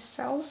 degrees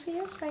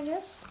Celsius, I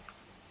guess.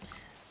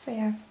 So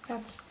yeah,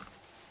 that's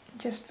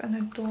just an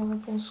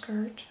adorable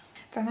skirt.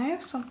 Then I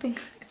have something,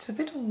 it's a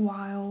bit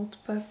wild,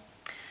 but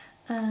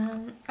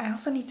I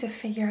also need to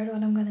figure out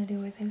what I'm gonna do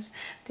with this.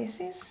 This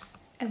is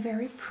a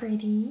very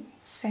pretty,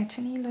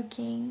 satiny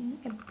looking,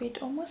 a bit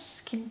almost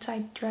skin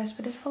tight dress,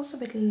 but it feels a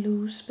bit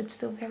loose, but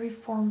still very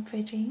form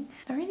fitting.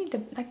 Not really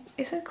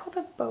is it called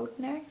a boat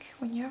neck?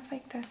 When you have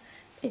like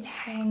it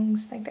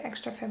hangs, like the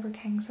extra fabric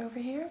hangs over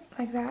here,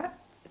 like that.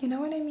 You know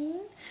what I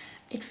mean?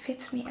 It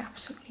fits me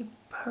absolutely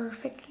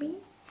perfectly.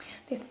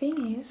 The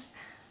thing is,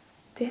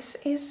 this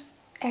is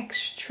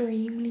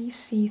extremely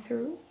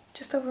see-through,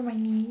 just over my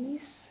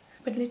knees.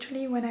 But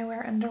literally when I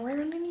wear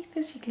underwear underneath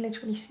this, you can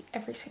literally see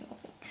every single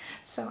thing.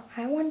 So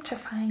I want to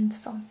find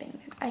something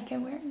that I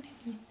can wear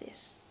underneath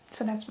this.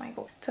 So that's my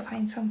goal, to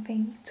find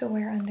something to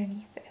wear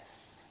underneath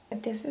this.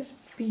 But this is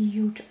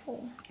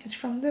beautiful. It's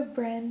from the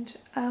brand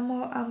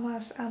Amo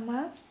Amas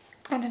Ama.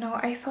 I don't know,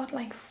 I thought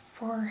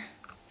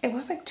it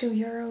was like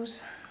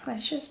 €2.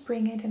 Let's just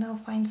bring it and I'll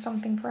find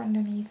something for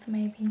underneath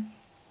maybe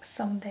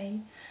someday.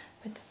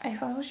 But I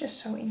thought it was just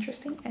so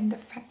interesting, and the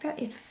fact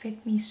that it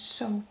fit me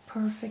so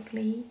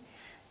perfectly,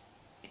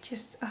 it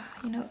just,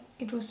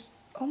 it was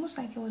almost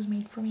like it was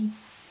made for me.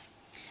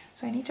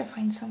 So I need to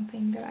find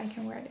something that I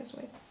can wear this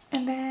with.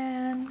 And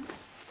then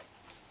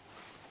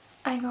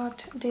I I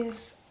got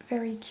this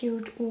very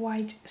cute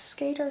white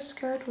skater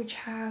skirt which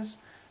has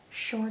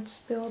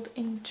shorts built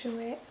into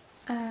it,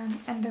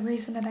 and the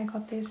reason that I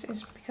got this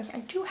is because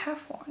I do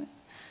have one,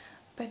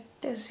 but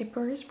the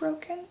zipper is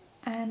broken,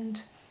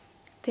 and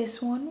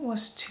this one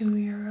was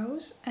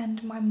 €2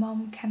 and my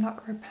mom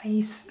cannot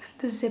replace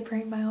the zipper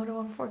in my other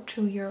one for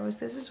 €2.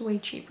 This is way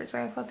cheaper,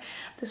 so I thought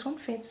this one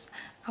fits,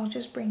 I'll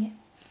just bring it.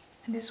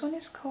 And this one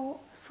is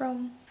called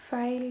from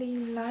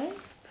Faili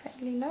Life,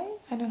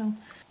 I don't know.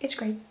 It's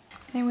great.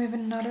 And then we have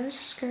another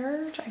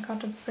skirt. I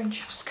got a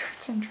bunch of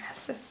skirts and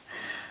dresses.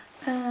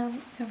 We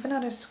have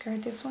another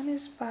skirt. This one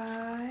is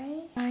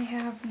by, I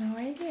have no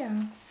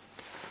idea,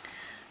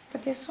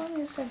 but this one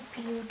is a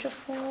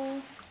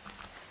beautiful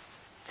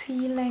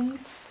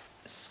tea-length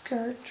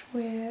skirt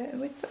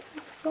with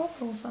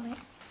florals on it.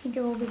 I think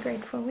it will be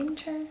great for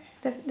winter.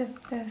 The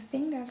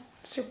thing that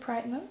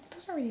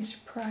doesn't really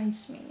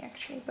surprise me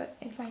actually, but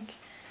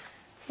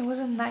it was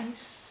a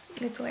nice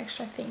little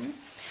extra thing.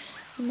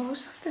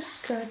 Most of the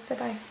skirts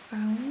that I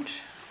found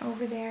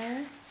over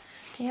there,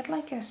 they had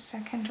like a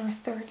second or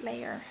third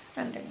layer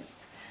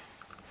underneath.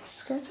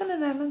 Skirts in the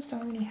Netherlands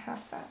don't really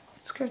have that.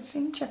 Skirts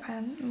in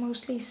Japan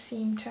mostly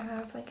seem to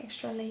have like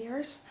extra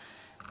layers,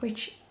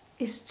 which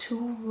is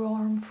too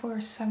warm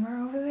for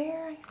summer over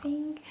there, I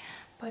think.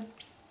 But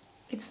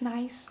it's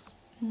nice,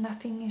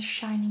 nothing is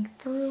shining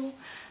through.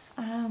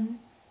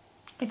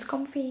 It's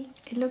comfy,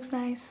 it looks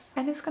nice,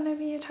 and it's gonna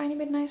be a tiny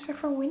bit nicer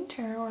for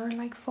winter or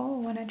like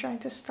fall when I try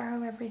to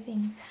style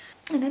everything.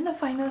 And then the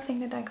final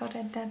thing that I got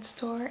at that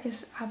store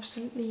is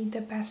absolutely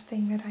the best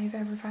thing that I've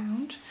ever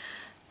found.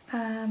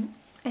 And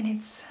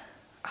it's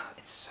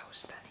so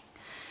stunning.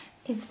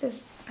 It's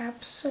this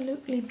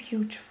absolutely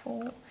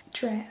beautiful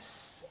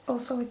dress,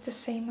 also with the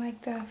same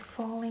like the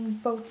falling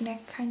boat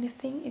neck kind of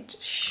thing. It's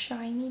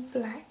shiny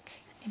black.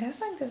 It has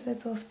like this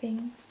little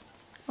thing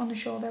on the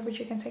shoulder, but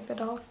you can take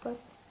that off, but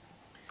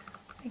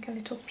like a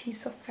little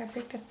piece of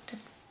fabric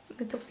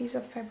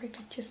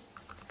that just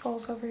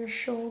falls over your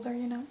shoulder,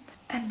 you know.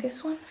 And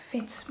this one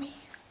fits me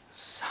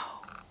so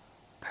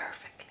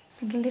perfectly,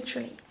 like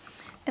literally.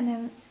 And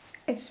then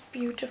it's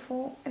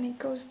beautiful, and it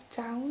goes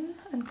down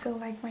until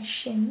like my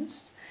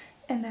shins,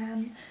 and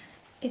then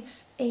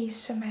it's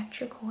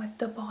asymmetrical at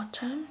the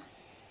bottom,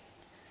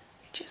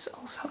 which is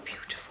also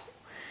beautiful.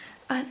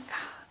 And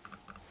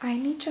I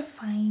need to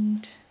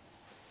find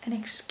an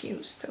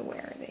excuse to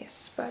wear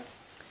this, but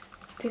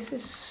this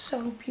is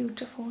so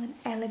beautiful and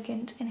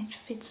elegant, and it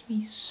fits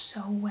me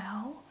so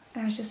well.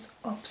 And I was just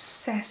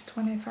obsessed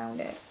when I found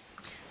it.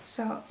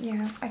 So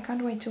yeah, I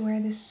can't wait to wear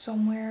this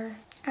somewhere.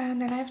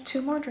 And then I have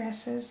two more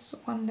dresses.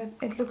 One that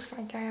it looks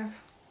like I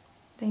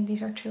think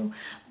these are two.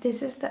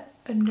 This is the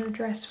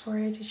underdress for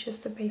it. It's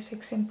just a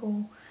basic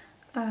simple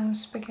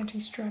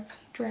spaghetti strap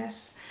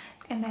dress.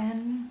 And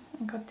then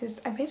I got this,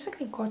 I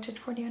basically got it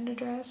for the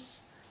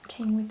underdress.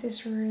 Came with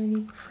this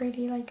really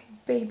pretty like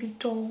baby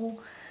doll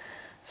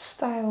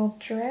style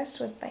dress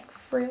with like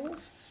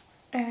frills,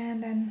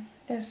 and then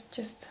there's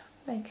just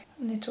like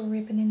a little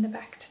ribbon in the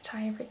back to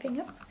tie everything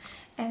up.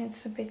 And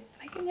it's a bit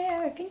like,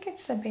 yeah, I think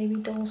it's a baby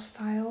doll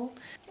style.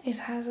 It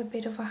has a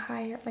bit of a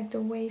higher, like the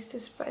waist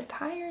is a bit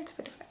higher, it's a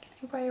bit of like an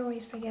empire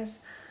waist, I guess,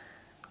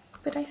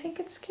 but I think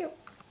it's cute.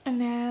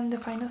 And then the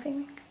final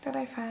thing that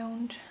I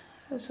found,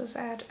 this was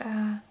at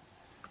a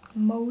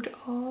Mode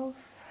Of,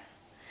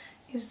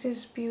 is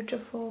this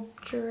beautiful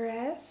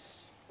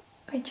dress,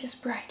 which is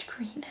bright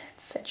green.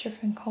 It's such a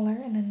fun color,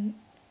 and then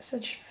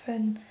such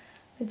fun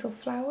little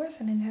flowers,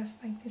 and it has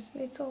like this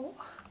little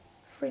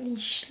frilly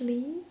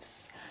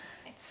sleeves.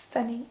 It's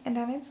stunning, and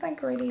then it's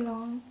like really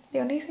long. The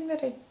only thing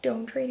that I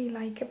don't really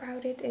like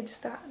about it is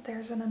that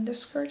there's an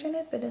underskirt in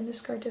it, but then the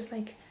skirt is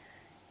like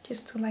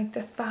just to like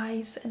the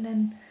thighs, and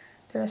then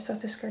the rest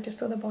of the skirt is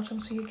to the bottom,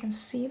 so you can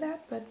see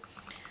that. But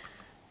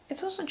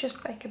it's also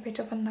just like a bit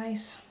of a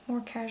nice,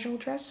 more casual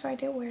dress, so I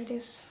did wear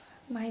this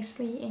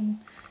nicely in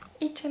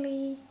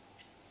Italy,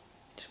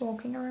 just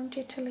walking around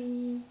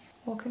Italy,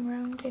 walking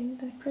around in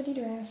the pretty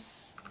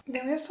dress.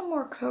 Then we have some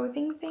more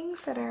clothing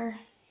things that are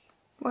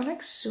more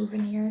like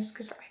souvenirs,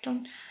 because I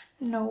don't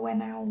know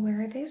when I'll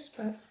wear this,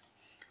 but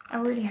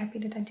I'm really happy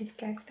that I did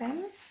get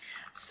them.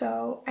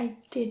 So I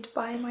did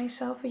buy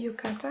myself a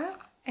yukata,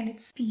 and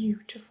it's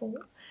beautiful.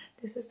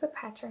 This is the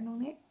pattern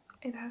on it.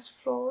 It has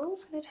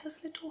florals and it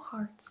has little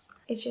hearts.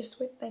 It's just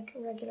with like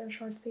regular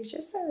short sleeves,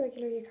 just a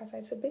regular yukata.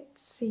 It's a bit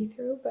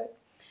see-through, but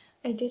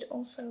I did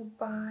also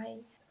buy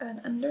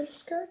an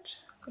underskirt,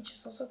 which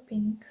is also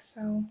pink,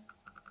 so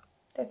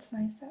that's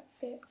nice, that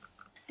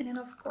fits. And then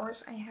of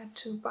course I had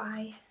to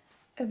buy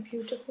a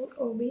beautiful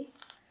obi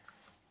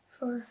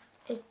for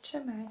it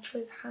to match,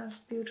 which has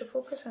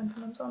beautiful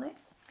chrysanthemums on it.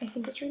 I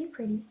think it's really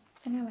pretty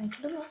and I like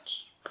it a lot.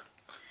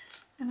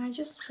 And I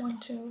just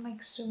want to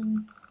like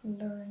soon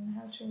learn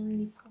how to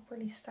really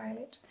properly style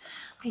it.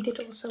 I did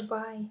also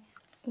buy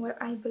what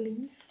I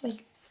believe,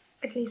 like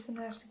at least an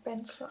elastic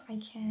band, so I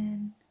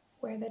can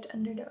wear that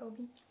under the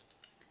obi.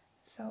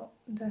 So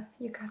the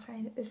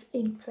yukata is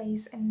in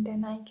place, and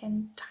then I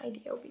can tie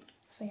the obi.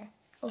 So yeah,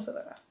 also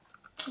that.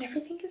 And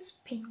everything is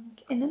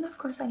pink. And then of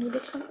course I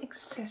needed some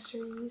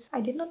accessories.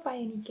 I did not buy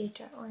any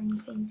gaiter or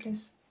anything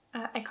because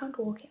I can't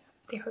walk in them.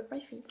 They hurt my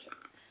feet.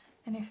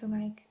 And I feel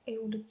like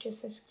it would look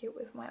just as cute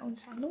with my own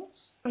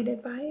sandals. I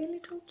did buy a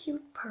little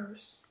cute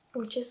purse,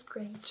 which is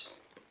great.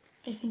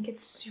 I think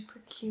it's super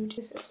cute.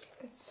 It's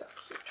so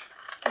cute.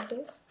 Like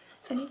this.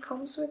 And it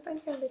comes with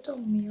like a little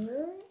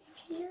mirror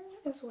in here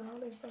as well.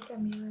 There's like a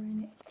mirror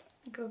in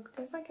it. Look,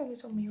 there's like a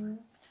little mirror.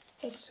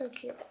 It's so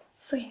cute.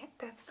 So yeah,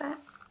 that's that.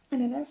 And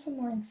then I have some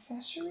more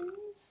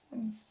accessories.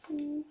 Let me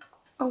see.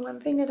 Oh, one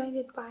thing that I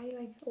did buy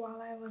like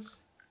while I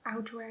was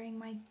out wearing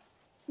my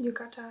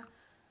yukata,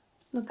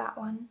 not that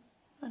one,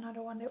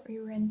 another one that we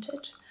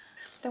rented.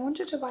 But I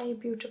wanted to buy a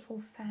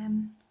beautiful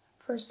fan,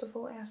 first of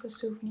all as a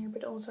souvenir,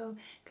 but also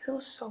because it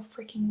was so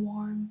freaking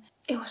warm.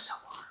 It was so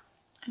warm.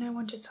 And I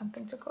wanted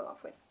something to go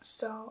off with.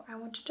 So I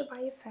wanted to buy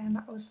a fan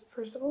that was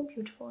first of all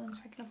beautiful and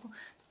second of all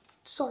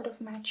sort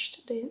of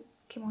matched the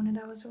kimono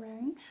that I was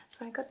wearing.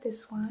 So I got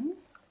this one.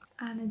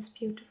 And it's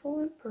beautiful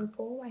and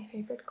purple, my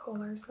favorite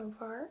color so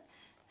far.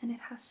 And it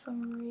has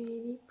some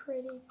really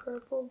pretty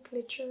purple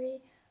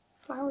glittery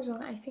flowers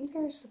on it. I think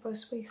they're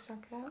supposed to be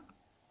sakura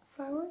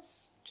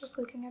flowers, just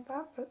looking at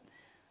that, but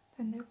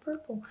then they're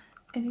purple.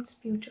 And it's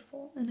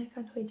beautiful, and I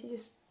can't wait to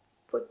just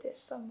put this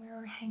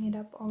somewhere or hang it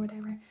up or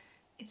whatever.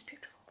 It's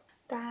beautiful.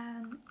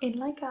 Then in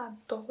like a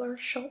dollar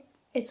shop,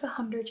 it's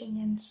 100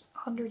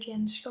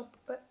 yen shop,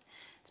 but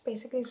it's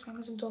basically the same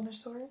as a dollar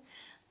store.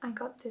 I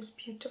got this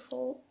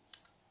beautiful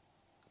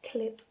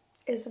clip.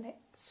 Isn't it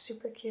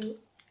super cute?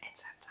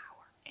 It's a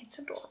flower. It's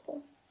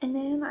adorable. And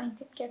then I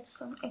did get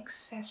some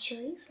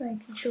accessories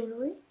like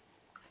jewelry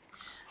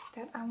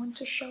that I want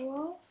to show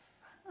off.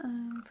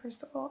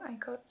 First of all, I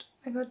got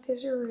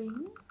this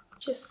ring,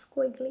 just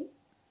squiggly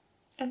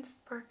and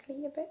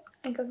sparkly a bit.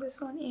 I got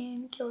this one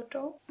in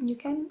Kyoto. You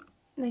can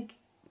like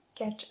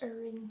get a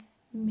ring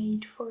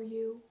made for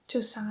you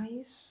to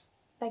size,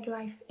 like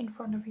live in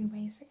front of you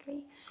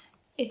basically.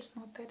 It's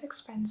not that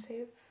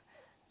expensive.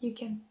 You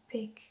can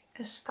pick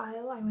a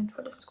style. I went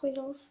for the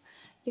squiggles.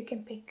 You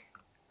can pick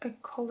a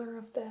color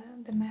of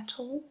the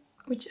metal,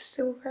 which is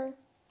silver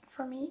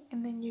for me,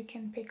 and then you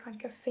can pick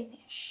like a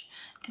finish,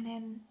 and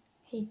then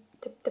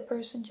the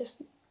person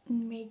just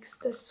makes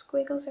the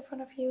squiggles in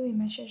front of you. He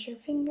measures your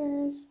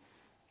fingers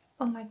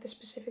on like the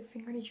specific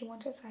finger that you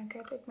wanted. So I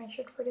got it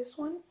measured for this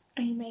one,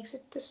 and he makes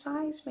it the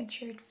size, make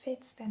sure it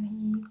fits, then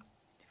he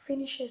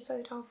finishes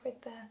it off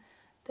with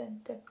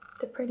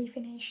the pretty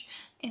finish,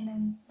 and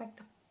then like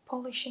the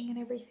polishing and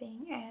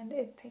everything, and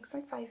it takes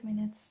like 5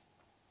 minutes,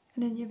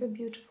 and then you have a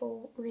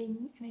beautiful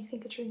ring. And I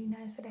think it's really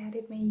nice that I had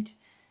it made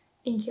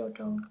in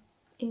Kyoto,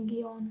 in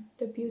Gion,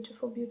 the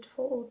beautiful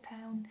old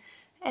town.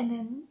 And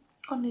then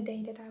on the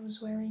day that I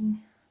was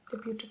wearing the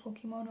beautiful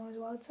kimono as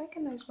well, it's like a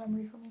nice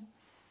memory for me,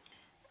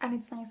 and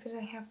it's nice that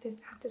I had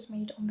this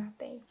made on that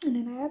day. And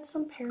then I had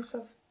some pairs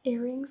of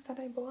earrings that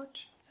I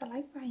bought. So I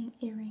like buying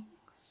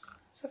earrings.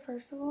 So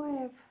first of all,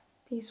 I have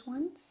these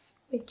ones,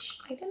 which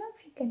I don't know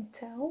if you can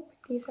tell,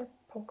 but these are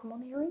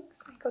Pokemon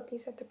earrings. I got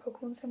these at the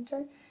Pokemon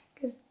Center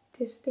because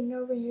this thing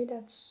over here,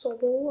 that's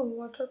Sobble, a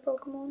water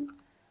Pokemon,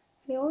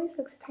 and he always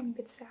looks a tiny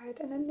bit sad.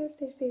 And then there's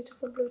these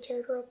beautiful blue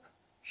teardrop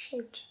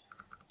shaped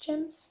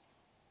gems,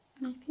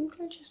 and I think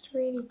they're just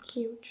really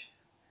cute.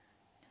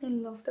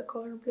 And I love the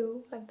color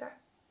blue, like that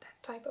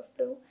type of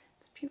blue.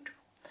 It's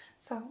beautiful.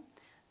 So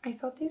I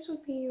thought these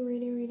would be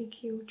really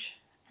cute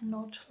and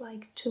not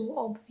like too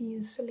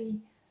obviously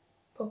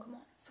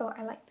Pokemon, so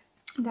I like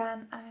them.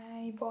 Then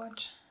I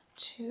bought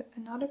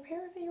another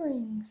pair of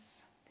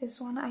earrings. This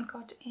one I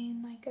got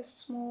in like a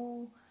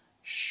small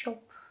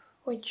shop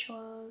which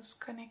was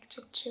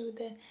connected to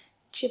the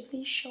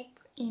Ghibli shop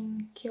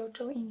in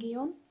Kyoto, in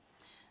Gion.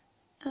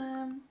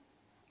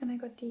 And I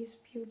got these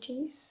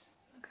beauties.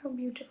 Look how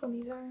beautiful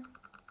these are.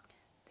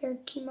 They're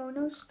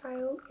kimono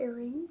style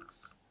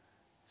earrings,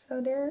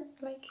 so they're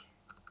like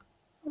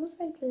almost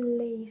like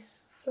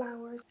lace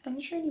flowers,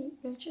 and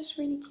they're just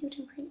really cute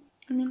and pretty.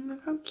 I mean,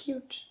 look how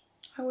cute,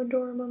 how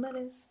adorable that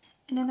is.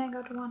 And then I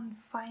got one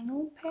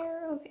final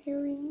pair of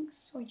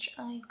earrings, which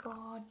I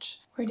got,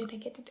 where did I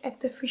get it? At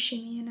the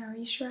Fushimi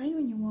Inari Shrine.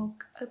 When you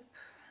walk up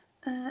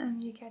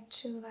and you get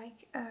to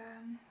like a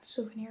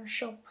souvenir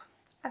shop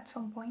at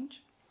some point.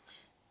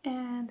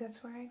 And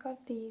that's where I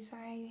got these.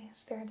 I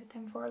stared at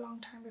them for a long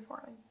time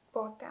before I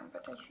bought them,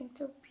 but I think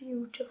they're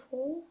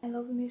beautiful. I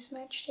love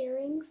mismatched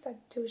earrings that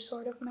do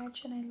sort of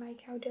match, and I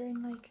like how they're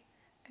in like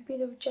a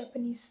bit of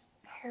Japanese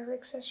hair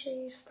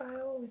accessory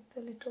style with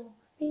the little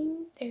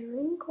thing. They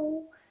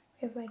wrinkle.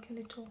 We have like a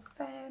little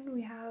fan.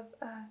 We have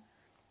a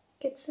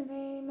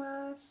kitsune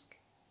mask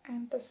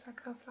and the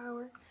sakura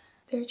flower.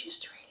 They're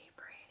just really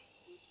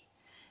pretty,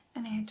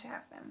 and I had to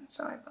have them,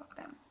 so I bought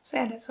them. So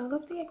yeah, that's all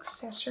of the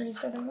accessories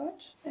that I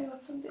got. I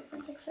got some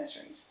different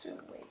accessories too.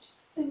 Wait,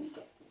 let me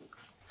get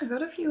these. I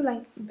got a few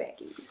like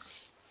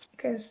baggies,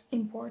 because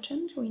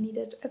important, we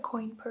needed a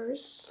coin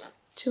purse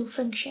to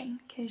function,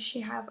 because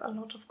you have a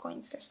lot of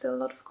coins. There's still a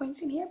lot of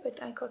coins in here,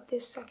 but I got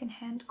this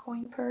second-hand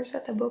coin purse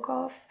at the book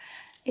off.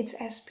 It's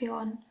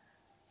Espion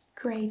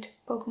great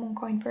Pokemon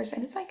coin purse,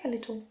 and it's like a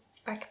little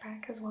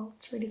backpack as well.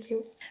 It's really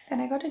cute. Then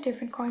I got a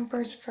different coin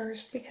purse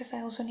first because I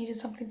also needed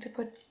something to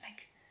put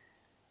like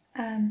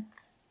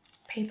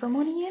paper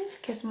money in,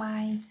 because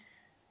my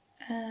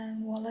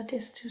wallet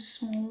is too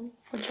small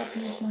for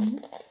Japanese money.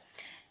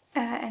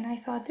 And I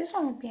thought this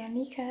one would be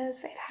handy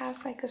because it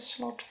has like a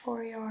slot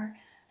for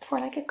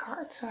like a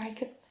card, so I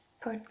could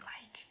put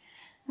like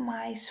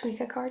my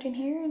Suica card in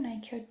here, and I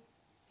could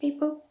beep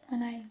boop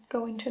when I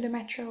go into the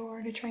metro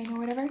or the train or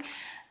whatever.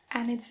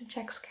 And it's a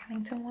Jack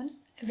Skellington one,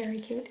 very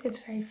cute. It's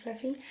very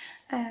fluffy,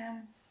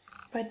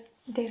 but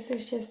this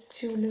is just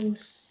too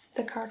loose.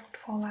 The card would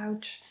fall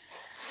out,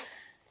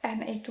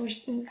 and it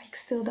was like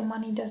still the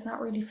money does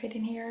not really fit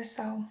in here,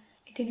 so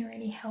it didn't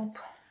really help.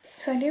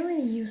 So I didn't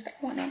really use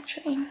that one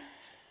actually.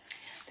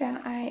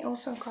 Then I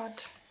also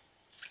got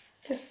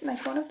just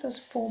like one of those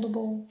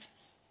foldable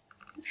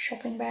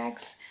shopping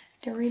bags.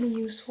 They're really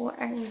useful,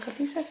 and we got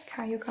these at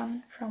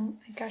Kayokan from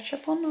a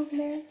gachapon over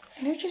there,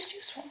 and they're just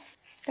useful.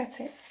 That's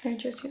it, they're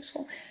just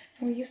useful.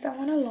 And we use that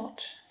one a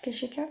lot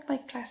because you get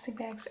like plastic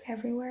bags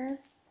everywhere.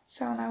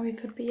 So now we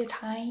could be a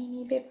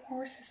tiny bit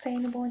more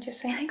sustainable and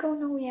just say like, oh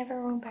no, we have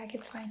our own bag,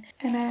 it's fine.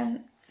 And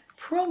then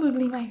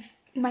probably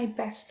my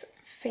best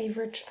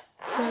favorite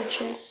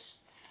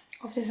purchase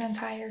of this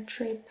entire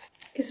trip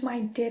is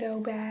my Ditto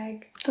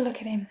bag. Look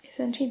at him,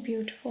 isn't he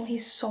beautiful?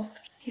 He's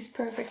soft, he's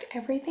perfect,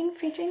 everything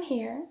fit in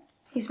here.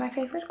 He's my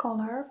favorite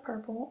color,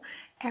 purple.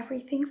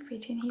 Everything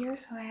fit in here.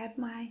 So I had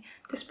my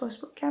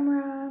disposable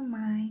camera,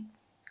 my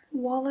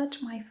wallet,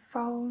 my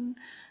phone,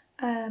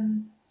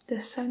 the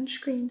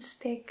sunscreen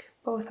stick,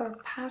 both our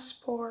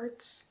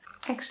passports,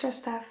 extra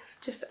stuff,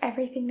 just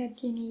everything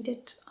that you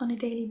needed on a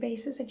daily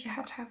basis that you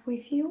had to have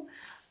with you.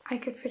 I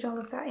could fit all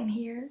of that in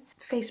here.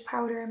 Face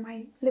powder and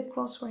my lip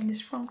gloss were in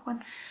this front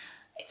one.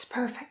 It's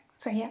perfect.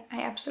 So yeah,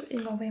 I absolutely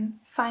love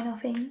him. Final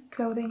thing,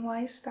 clothing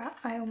wise, that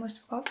I almost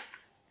forgot.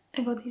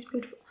 I got these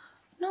beautiful...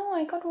 No,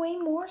 I got way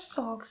more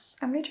socks.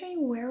 I'm literally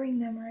wearing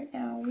them right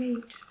now.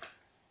 Wait.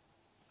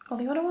 Well,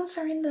 the other ones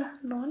are in the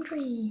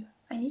laundry.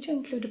 I need to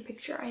include a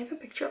picture. I have a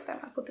picture of them.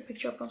 I'll put the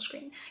picture up on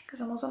screen because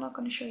I'm also not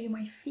going to show you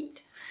my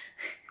feet.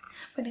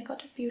 But I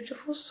got the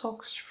beautiful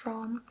socks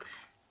from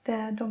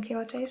the Don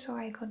Quixote. So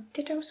I got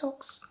Ditto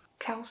socks,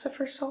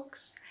 Calcifer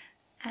socks,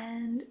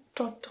 and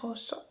Totoro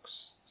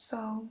socks.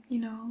 So, you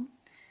know,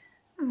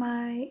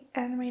 my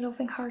anime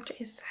loving heart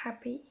is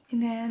happy.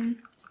 And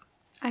then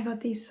I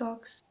got these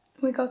socks.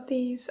 We got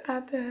these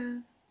at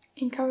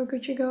in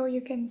Kawaguchi-go.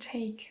 You can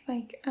take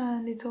like a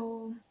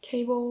little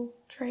cable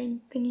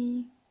train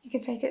thingy. You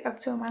can take it up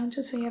to a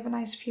mountain so you have a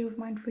nice view of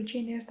Mount Fuji,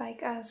 and there's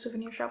like a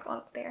souvenir shop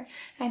up there.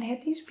 And I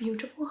had these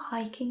beautiful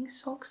hiking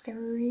socks. They're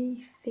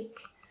really thick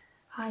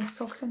high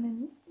socks, and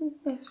then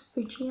there's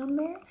Fuji on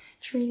there.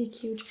 It's really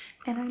cute,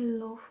 and I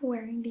love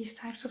wearing these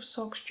types of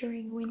socks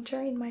during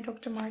winter in my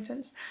Dr.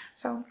 Martens.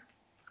 So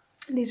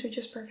these were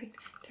just perfect.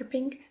 They're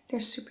pink, they're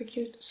super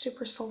cute,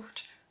 super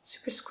soft,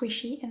 super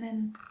squishy, and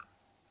then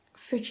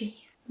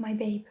Fuji, my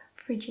babe,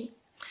 Fuji.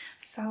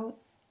 So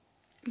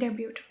they're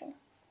beautiful.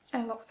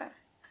 I love them.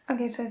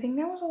 Okay, so I think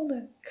that was all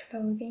the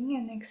clothing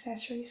and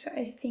accessories. So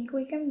I think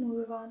we can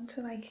move on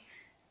to like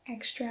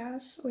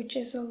extras, which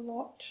is a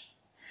lot.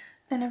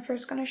 And I'm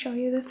first gonna show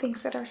you the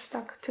things that are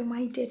stuck to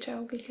my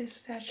Ditto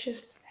because that's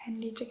just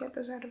handy to get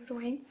those out of the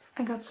way.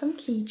 I got some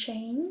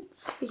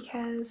keychains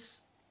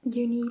because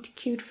you need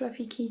cute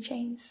fluffy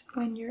keychains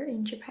when you're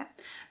in Japan.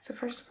 So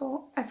first of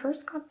all, I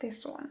first got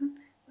this one,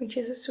 which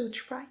is a suit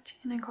sprite,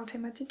 and I got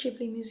him at the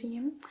Ghibli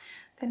Museum.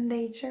 Then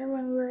later,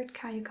 when we were at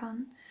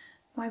Kayokan,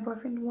 my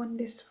boyfriend won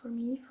this for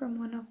me from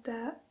one of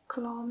the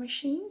claw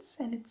machines,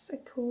 and it's a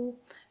cool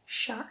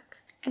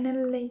shark. And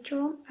then later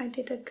on, I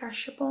did a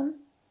gashapon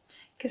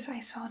because I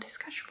saw this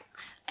gashapon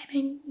and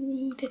I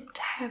needed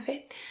to have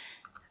it.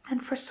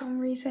 And for some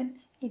reason,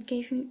 it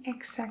gave me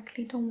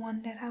exactly the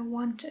one that I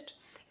wanted.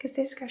 Because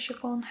this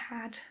gashapon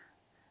had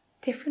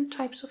different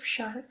types of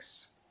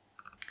sharks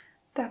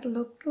that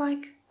looked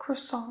like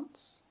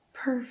croissants.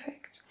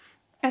 Perfect.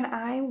 And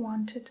I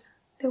wanted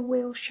the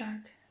whale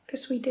shark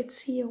because we did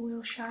see a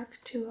whale shark,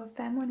 2 of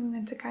them, when we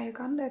went to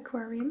Kayokan, the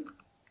aquarium.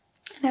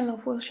 And I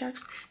love whale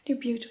sharks. They're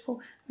beautiful,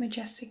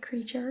 majestic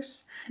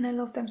creatures, and I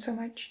love them so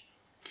much.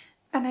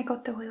 And I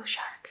got the whale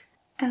shark.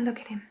 And look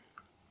at him.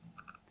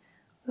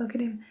 Look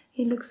at him.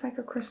 He looks like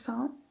a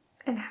croissant,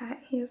 and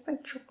he has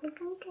like chocolate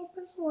on top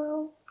as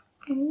well.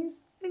 And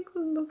he's like,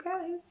 look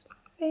at his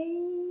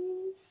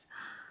face.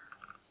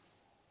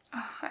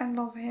 Oh, I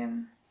love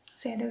him.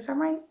 So yeah, those are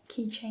my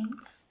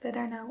keychains that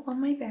are now on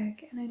my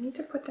bag, and I need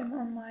to put them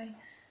on my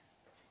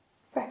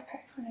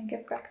backpack when I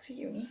get back to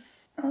uni.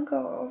 I'll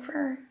go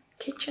over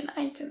kitchen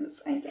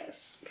items, I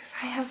guess, because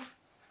I have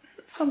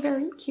some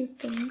very cute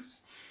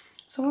things.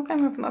 Some of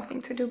them have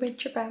nothing to do with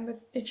Japan,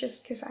 but it's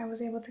just because I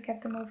was able to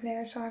get them over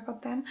there, so I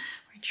got them.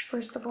 Which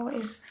first of all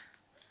is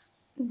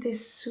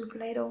this soup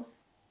ladle.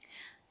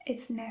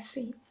 It's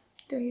Nessie.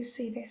 Do you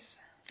see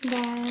this?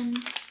 Then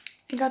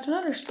I got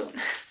another spoon.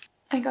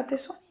 I got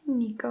this one in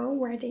Nico,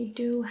 where they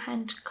do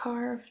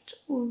hand-carved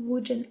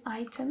wooden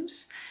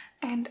items,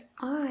 and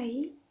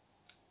I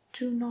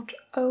do not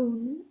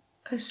own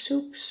a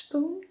soup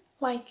spoon,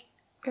 like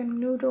a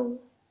noodle,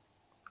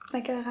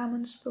 like a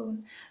ramen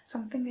spoon,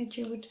 something that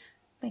you would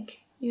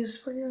like use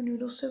for your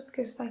noodle soup,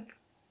 because like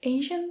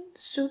Asian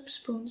soup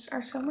spoons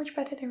are so much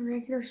better than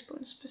regular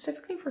spoons,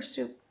 specifically for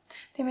soup.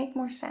 They make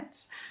more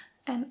sense.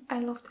 And I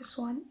love this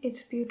one.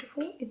 It's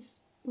beautiful.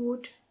 It's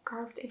wood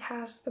carved. It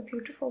has a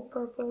beautiful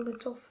purple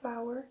little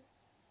flower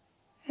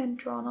and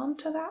drawn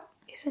onto that.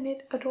 Isn't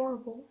it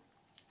adorable?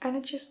 And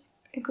it's just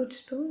a good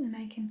spoon, and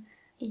I can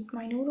eat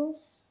my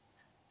noodles,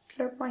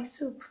 slurp my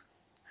soup.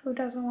 Who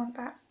doesn't want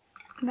that?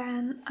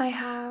 Then I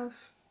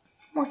have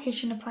more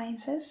kitchen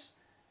appliances.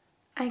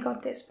 I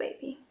got this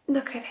baby.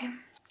 Look at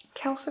him.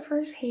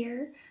 Calcifer is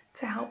here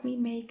to help me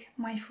make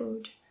my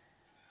food.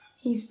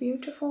 He's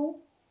beautiful,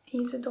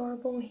 he's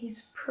adorable,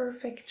 he's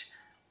perfect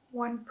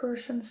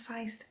one-person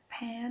sized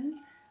pan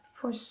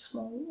for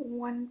small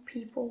one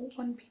people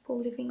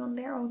living on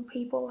their own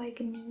people like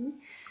me.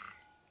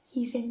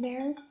 He's in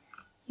there,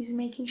 he's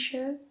making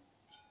sure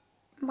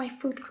my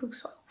food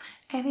cooks well.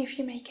 And if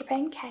you make a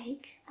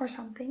pancake or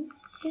something,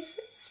 his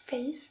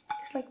face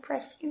is like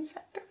pressed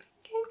inside the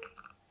pancake.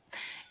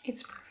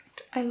 It's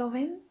perfect. I love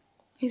him.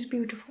 He's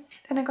beautiful.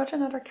 Then I got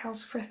another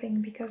calcifer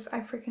thing because I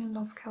freaking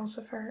love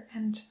calcifer,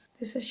 and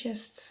this is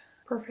just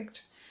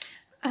perfect.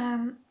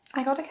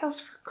 I got a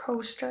calcifer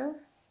coaster,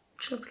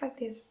 which looks like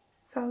this.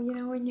 So, you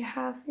know, when you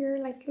have your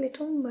like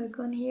little mug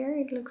on here,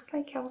 it looks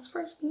like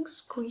calcifer is being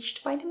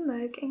squished by the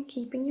mug and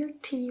keeping your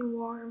tea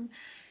warm.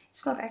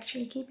 It's not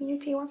actually keeping your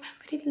tea warm,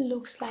 but it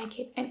looks like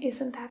it. And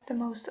isn't that the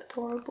most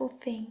adorable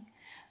thing?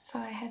 So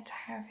I had to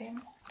have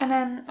him. And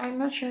then I'm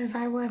not sure if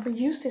I will ever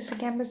use this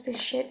again, but this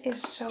shit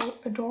is so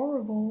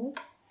adorable.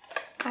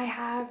 I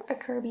have a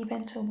Kirby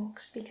bento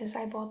box because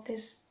I bought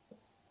this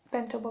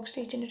bento box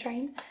to eat in the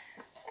train.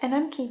 And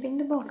I'm keeping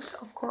the box,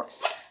 of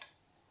course.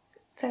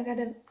 So I got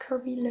a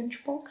Kirby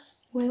lunchbox.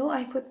 Will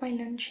I put my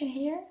lunch in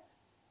here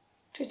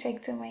to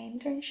take to my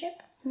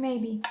internship?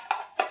 Maybe.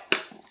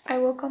 I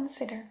will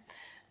consider.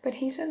 But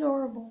he's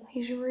adorable.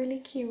 He's really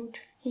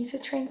cute. He's a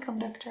train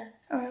conductor.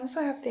 Oh, I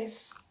also have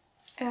this.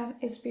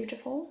 It's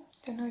beautiful.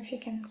 Don't know if you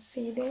can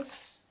see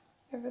this.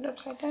 I have it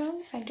upside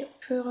down. I do.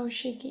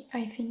 Furoshiki,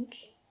 I think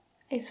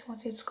it's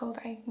what it's called.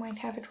 I might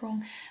have it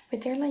wrong.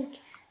 But they're like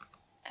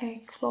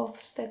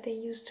cloths that they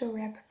use to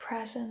wrap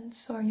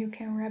presents, or you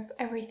can wrap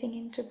everything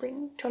in to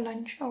bring to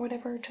lunch or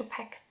whatever, to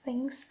pack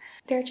things.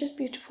 They're just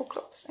beautiful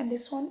clothes. And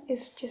this one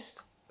is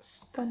just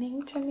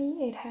stunning to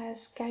me. It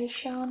has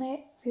geisha on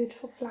it,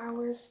 beautiful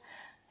flowers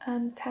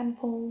and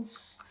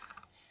temples.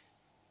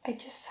 It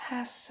just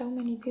has so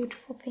many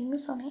beautiful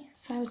things on it.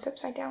 Now it's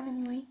upside down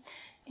anyway.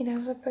 It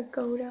has a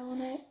pagoda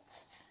on it.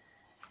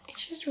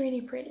 It's just really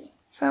pretty.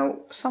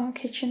 So some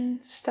kitchen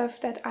stuff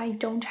that I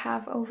don't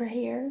have over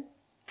here,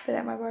 but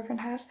that my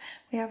boyfriend has.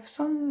 We have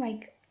some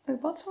like, we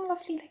bought some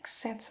lovely like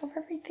sets of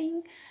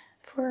everything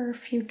for our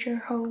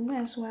future home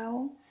as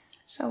well.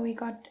 So we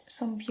got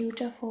some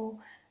beautiful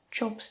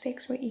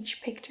chopsticks. We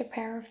each picked a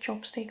pair of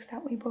chopsticks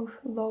that we both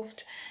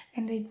loved,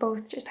 and they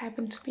both just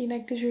happened to be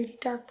like this really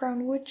dark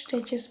brown wood.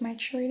 They just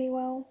match really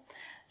well.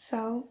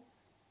 So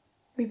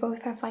we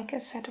both have like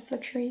a set of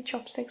luxury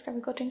chopsticks that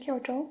we got in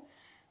Kyoto.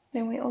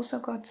 Then we also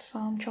got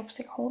some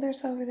chopstick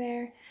holders over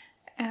there.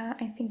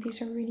 I think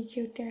these are really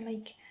cute. They're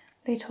like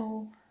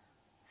little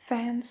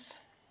fans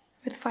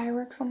with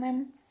fireworks on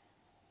them.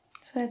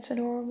 So that's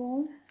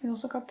adorable. We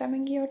also got them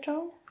in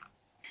Kyoto.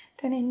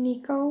 Then in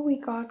Nikko we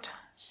got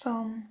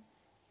some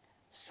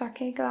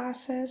sake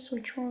glasses,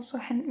 which were also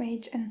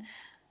handmade, and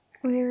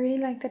we really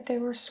liked that they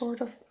were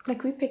sort of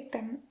like, we picked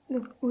them,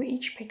 we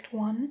each picked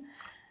one,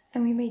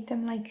 and we made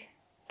them like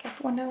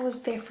get one that was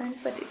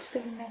different, but it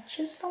still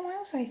matches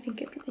somehow. So I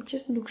think it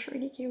just looks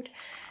really cute.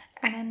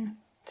 And then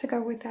to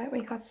go with that,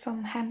 we got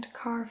some hand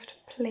carved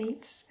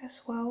plates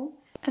as well,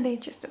 and they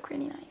just look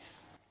really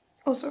nice.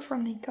 Also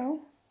from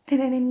Nikko. And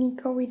then in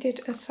Nikko we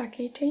did a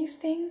sake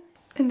tasting,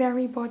 and there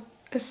we bought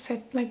a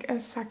set, like a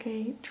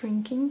sake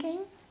drinking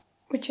game,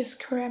 which is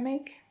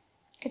ceramic.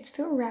 It's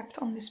still wrapped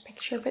on this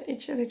picture, but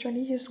it's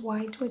literally just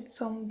white with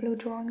some blue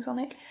drawings on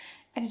it,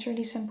 and it's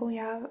really simple. You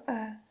have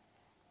a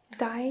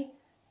die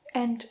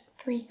and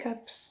 3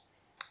 cups,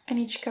 and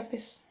each cup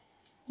is,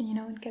 you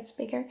know, it gets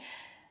bigger.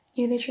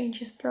 You literally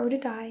just throw the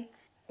die,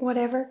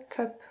 whatever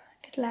cup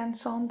it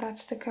lands on,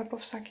 that's the cup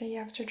of sake you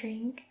have to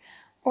drink,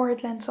 or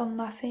it lands on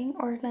nothing,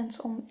 or it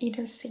lands on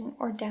either sing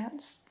or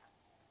dance.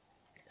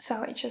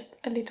 So it's just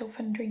a little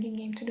fun drinking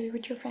game to do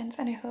with your friends,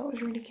 and I thought it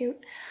was really cute,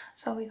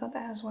 so we got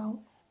that as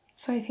well.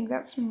 So I think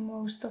that's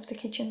most of the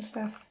kitchen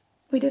stuff.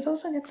 We did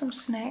also get some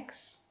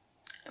snacks,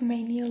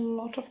 mainly a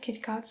lot of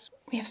Kit Kats.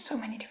 We have so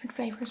many different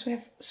flavors. We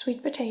have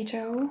sweet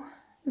potato,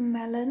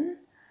 melon,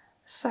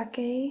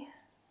 sake,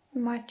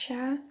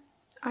 matcha,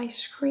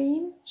 ice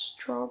cream,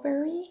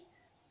 strawberry,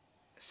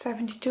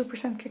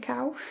 72%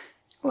 cacao,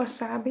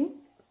 wasabi,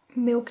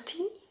 milk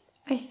tea.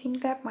 I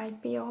think that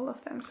might be all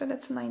of them. So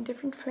that's 9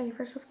 different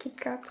flavors of Kit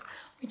Kat,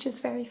 which is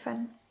very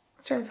fun.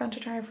 It's very fun to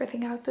try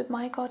everything out, but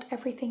my god,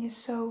 everything is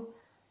so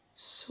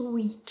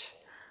sweet.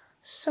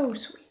 So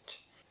sweet.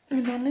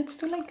 And then let's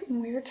do like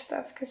weird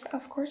stuff, because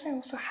of course I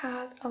also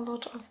had a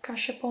lot of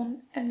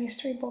gashapon and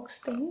mystery box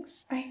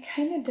things. I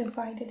kind of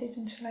divided it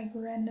into like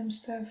random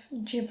stuff,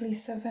 Ghibli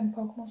stuff and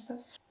Pokemon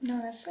stuff.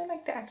 No, let's say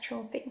like the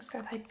actual things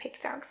that I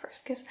picked out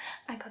first, because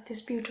I got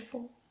this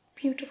beautiful,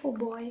 beautiful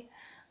boy.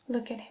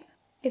 Look at him.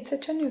 It's a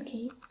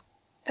tanuki,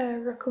 a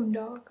raccoon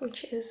dog,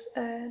 which is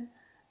a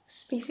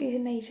species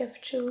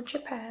native to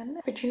Japan.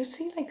 But you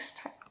see like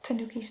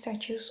tanuki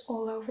statues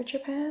all over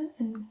Japan,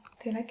 and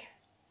they're like,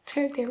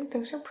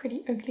 those are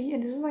pretty ugly,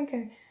 and this is like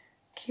a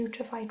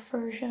cutified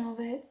version of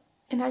it.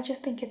 And I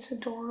just think it's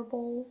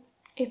adorable.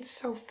 It's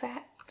so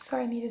fat. So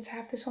I needed to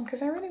have this one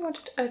because I really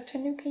wanted a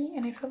tanuki,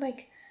 and I feel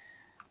like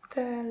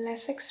the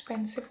less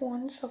expensive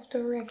ones of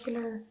the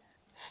regular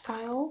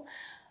style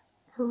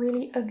were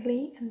really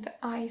ugly, and the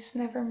eyes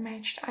never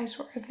matched. Eyes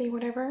were ugly,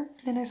 whatever.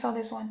 Then I saw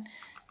this one.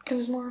 It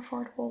was more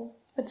affordable,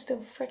 but still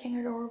freaking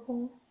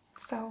adorable.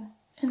 So,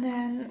 and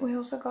then we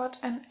also got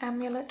an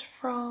amulet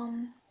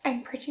from,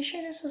 I'm pretty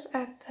sure this was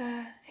at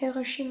the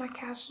Hiroshima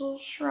Castle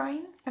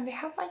shrine, and they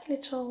have like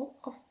little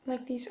of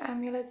like these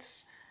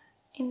amulets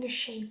in the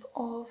shape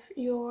of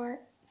your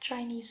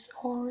Chinese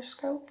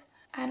horoscope.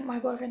 And my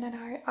boyfriend and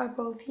I are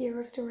both Year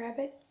of the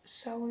Rabbit,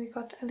 so we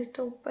got a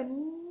little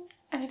bunny,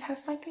 and it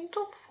has like a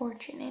little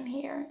fortune in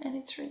here, and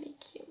it's really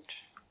cute.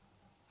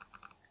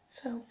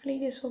 So hopefully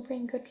this will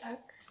bring good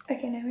luck.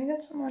 Okay, then we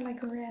got some more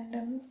like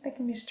random like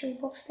mystery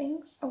box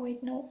things. Oh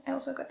wait, no, I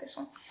also got this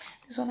one.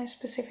 This one I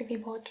specifically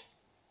bought.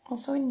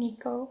 Also in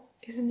Nico.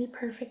 Isn't he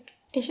perfect?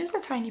 It's just a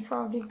tiny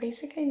frog. It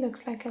basically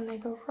looks like a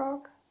Lego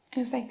frog.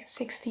 And it's like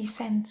 60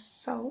 cents,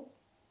 so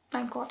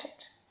I got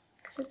it.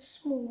 Because it's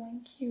small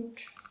and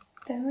cute.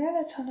 Then we had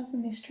a ton of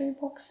mystery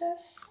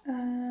boxes.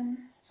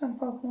 Some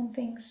Pokemon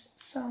things,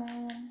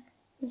 some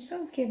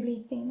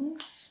Ghibli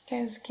things.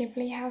 Because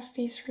Ghibli has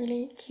these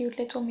really cute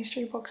little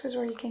mystery boxes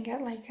where you can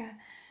get like a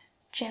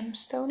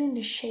gemstone in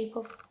the shape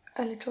of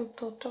a little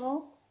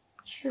Totoro.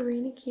 It's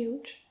really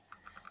cute.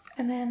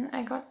 And then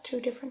I got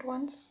two different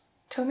ones.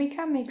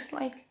 Tomika makes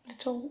like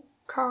little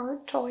car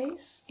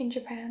toys in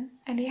Japan,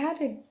 and he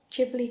had a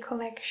Ghibli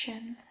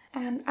collection,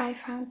 and I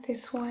found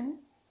this one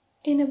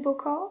in a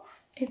book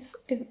of. It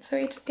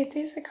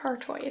is a car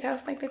toy. It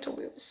has like little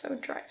wheels, so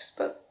it drives,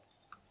 but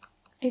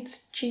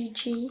it's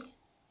Gigi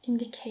in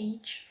the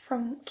cage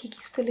from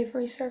Kiki's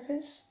Delivery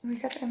Service. We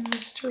got a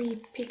mystery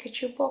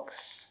Pikachu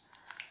box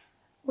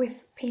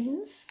with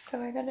pins,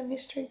 so I got a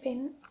mystery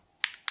pin,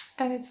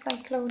 and it's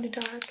like glow in the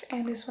dark,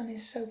 and this one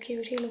is so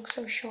cute. He looks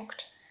so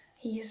shocked.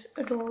 He is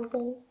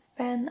adorable.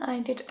 Then I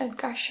did a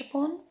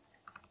gashapon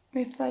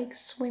with like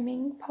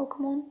swimming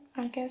Pokemon,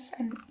 I guess,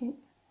 and it's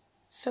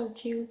so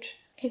cute.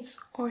 It's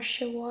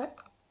Oshawott,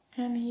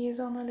 and he is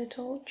on a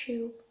little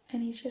tube,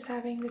 and he's just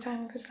having the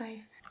time of his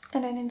life.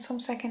 And then in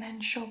some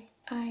secondhand shop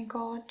I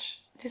got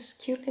this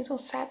cute little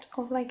set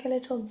of like a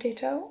little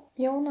Ditto.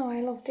 You all know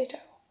I love Ditto.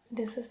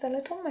 This is the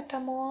little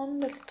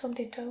Metamon, the little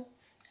Ditto.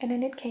 And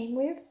then it came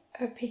with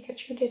a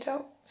Pikachu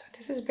Ditto. So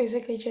this is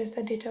basically just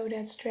a Ditto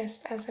that's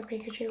dressed as a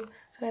Pikachu.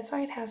 So that's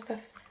why it has the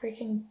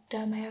freaking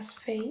dumbass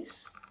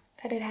face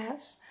that it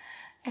has.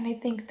 And I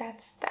think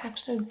that's the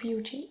absolute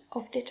beauty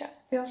of Ditto.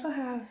 We also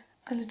have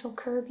a little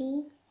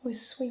Kirby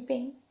who's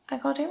sweeping. I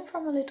got him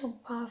from a little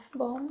bath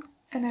bomb.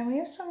 And then we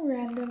have some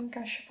random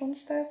gashapon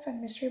stuff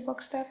and mystery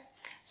box stuff.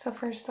 So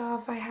first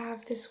off, I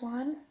have this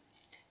one.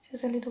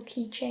 Just a little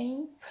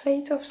keychain.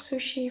 Plate of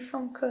sushi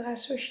from Kura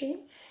Sushi.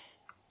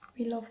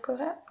 We love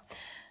Kura.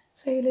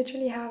 So you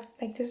literally have,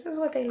 like, this is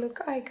what they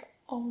look like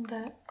on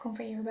the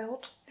conveyor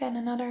belt. Then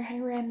another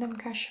random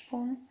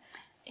gashapon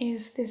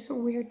is this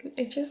weird,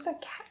 it's just a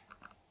cat.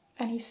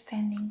 And he's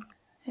standing.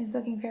 And he's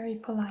looking very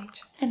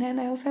polite. And then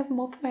I also have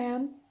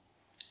Mothman.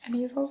 And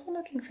he's also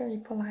looking very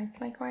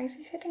polite. Like, why is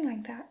he sitting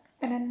like that?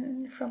 And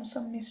then from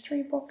some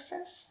mystery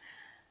boxes,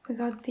 we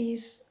got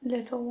these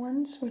little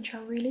ones, which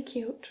are really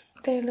cute.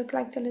 They look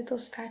like the little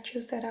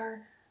statues that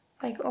are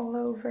like all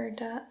over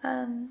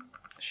the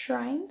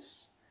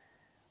shrines,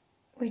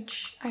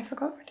 which I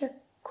forgot what they're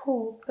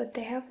called, but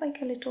they have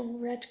like a little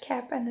red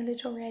cap and a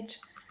little red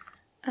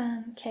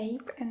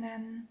cape, and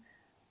then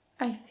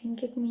I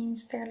think it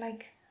means they're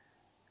like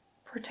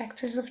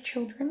protectors of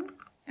children.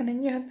 And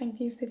then you have like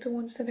these little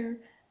ones that are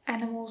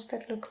animals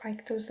that look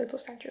like those little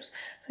statues.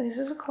 So this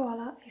is a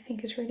koala. I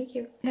think it's really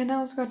cute. Then I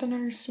also got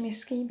another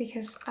Smisky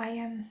because I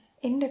am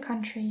in the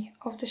country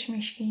of the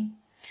Smisky.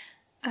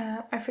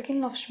 I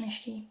freaking love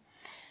Smisky.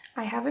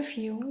 I have a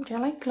few. They're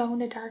like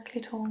glow-in-the-dark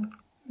little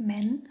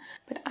men.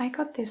 But I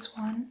got this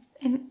one,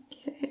 and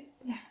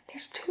yeah,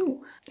 there's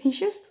two. He's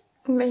just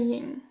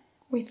laying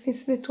with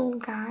this little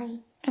guy,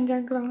 and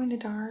they're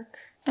glow-in-the-dark,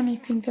 and I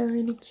think they're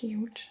really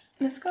cute.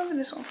 Let's go with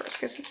this one first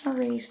because it's not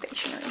really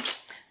stationary.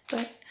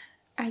 But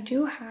I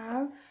do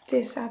have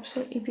this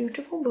absolutely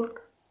beautiful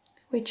book,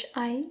 which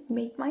I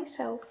made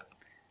myself.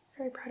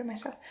 Very proud of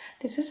myself.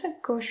 This is a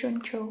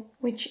Goshuncho,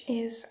 which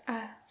is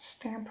a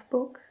stamp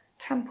book,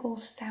 temple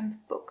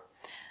stamp book,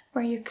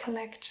 where you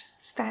collect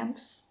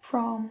stamps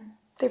from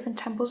different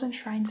temples and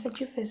shrines that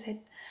you visit,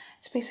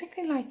 It's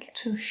basically like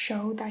to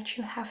show that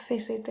you have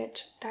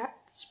visited that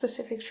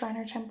specific shrine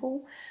or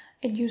temple.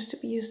 It used to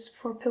be used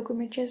for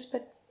pilgrimages,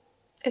 but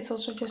it's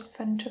also just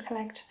fun to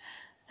collect,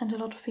 and a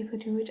lot of people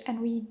do it.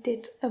 And we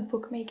did a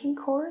bookmaking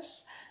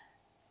course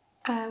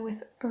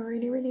with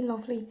really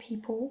lovely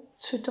people,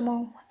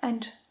 Tsutomo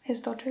and his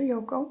daughter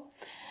Yoko.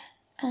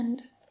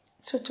 And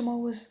Tsutomo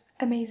was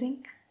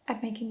amazing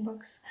at making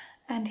books,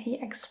 and he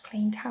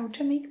explained how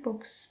to make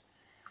books.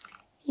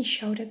 He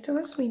showed it to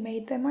us, we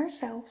made them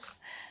ourselves.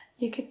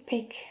 You could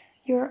pick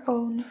your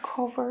own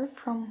cover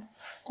from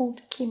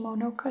old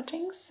kimono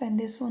cuttings, and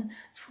this one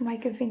from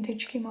like a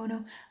vintage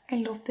kimono. I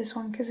love this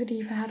one because it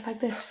even had like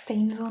the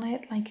stains on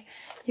it. Like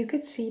you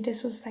could see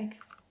this was like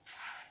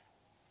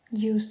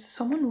used.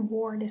 Someone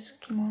wore this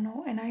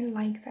kimono, and I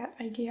like that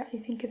idea. I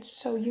think it's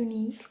so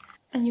unique.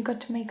 And you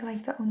got to make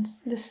like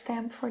the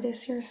stamp for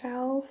this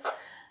yourself,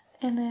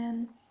 and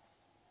then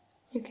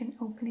you can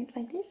open it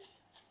like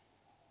this.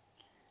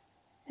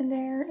 And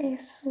there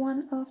is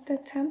one of the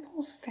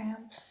temple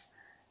stamps,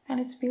 and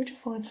it's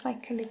beautiful. It's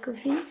like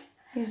calligraphy.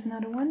 Here's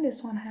another one.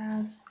 This one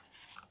has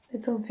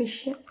little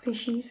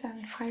fishies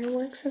and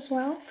fireworks as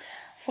well.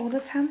 All the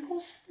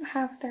temples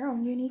have their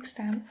own unique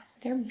stamp.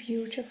 They're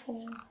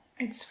beautiful.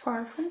 It's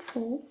far from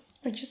full,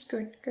 which is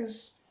good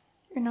because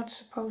you're not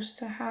supposed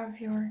to have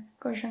your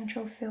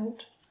gojoncho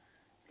filled,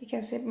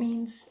 because it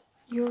means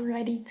you're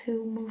ready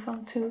to move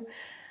on to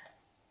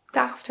the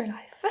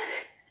afterlife.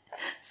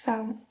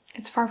 So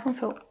it's far from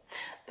full,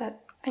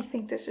 but I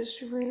think this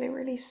is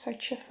really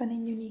such a fun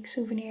and unique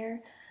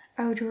souvenir.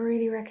 I would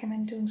really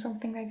recommend doing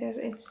something like this.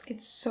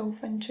 It's so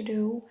fun to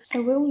do. I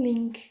will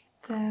link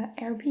the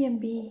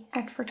Airbnb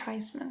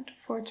advertisement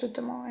for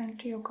Tsutomo and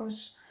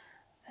Yoko's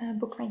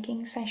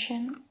bookmaking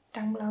session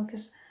down below,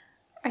 because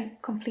I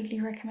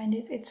completely recommend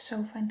it. It's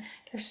so fun.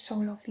 They're so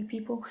lovely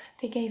people.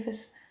 They gave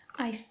us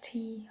iced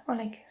tea, or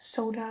like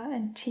soda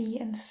and tea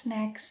and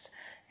snacks,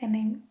 and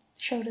they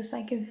showed us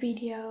like a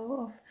video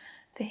of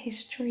the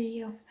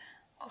history of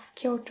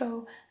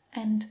Kyoto,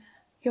 and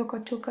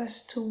Yoko took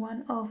us to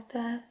one of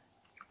the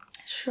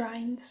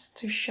shrines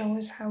to show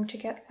us how to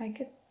get like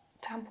a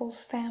temple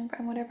stamp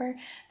and whatever,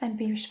 and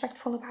be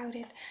respectful about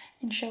it,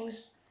 and show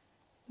us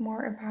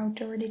more about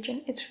the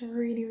religion. It's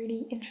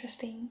really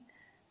interesting.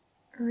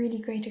 A really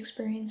great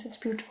experience. It's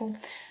beautiful,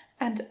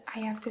 and I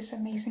have this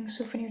amazing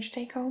souvenir to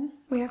take home.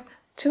 We have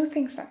three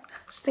things: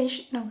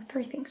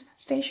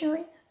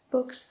 stationery,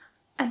 books,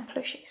 and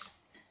plushies.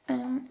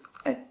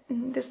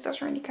 This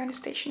doesn't really count as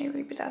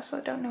stationery, but I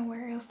also don't know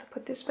where else to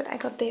put this. But I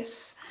got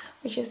this,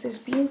 which is this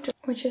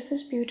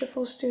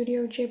beautiful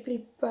Studio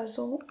Ghibli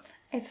puzzle.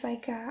 It's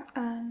like a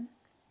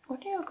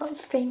what do you call it?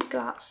 Stained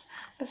glass.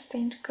 A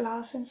stained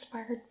glass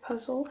inspired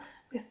puzzle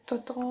with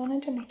Totoro on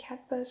it and a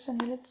cat bus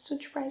and a little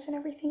Such prize and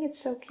everything. It's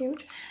so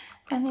cute,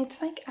 and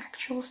it's like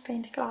actual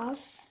stained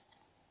glass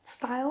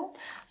style.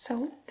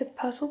 So the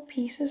puzzle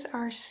pieces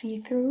are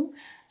see-through,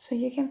 so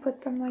you can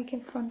put them like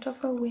in front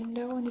of a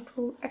window and it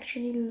will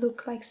actually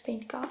look like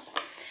stained glass.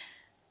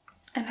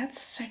 And that's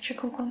such a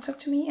cool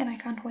concept to me, and I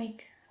can't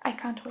wait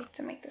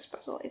to make this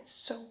puzzle. It's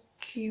so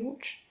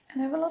cute.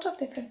 And I have a lot of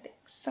different things.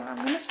 So I'm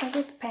gonna start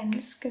with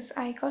pens, because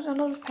I got a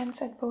lot of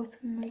pens at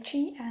both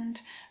Muji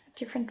and a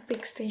different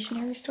big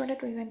stationery store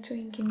that we went to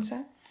in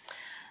Ginza.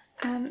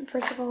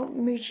 First of all,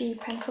 Muji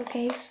pencil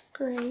case,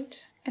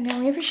 great. And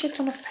then we have a shit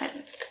ton of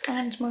pens,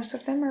 and most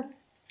of them are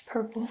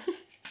purple.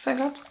 So I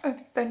got a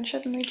bunch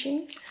at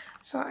Muji.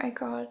 So I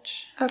got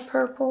a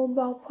purple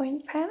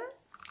ballpoint pen,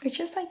 which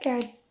is like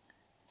a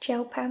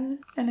gel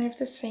pen, and I have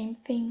the same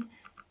thing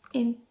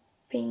in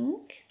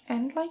pink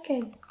and like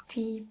a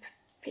deep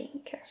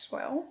pink as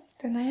well.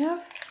 Then I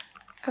have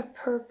a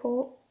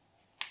purple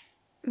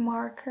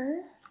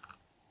marker,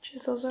 which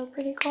is also a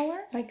pretty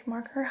color, like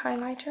marker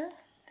highlighter.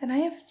 Then I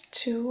have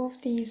two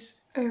of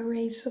these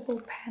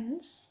erasable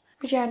pens,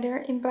 but yeah, they're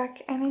in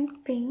black and in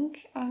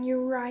pink, and you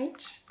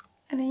write,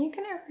 and then you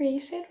can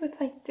erase it with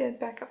like the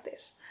back of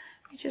this,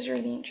 which is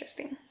really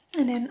interesting.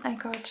 And then I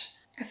got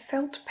a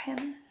felt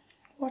pen,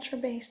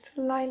 water-based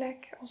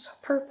lilac, also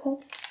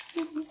purple.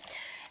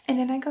 And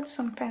then I got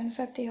some pens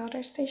at the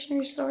other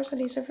stationery store, so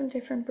these are from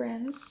different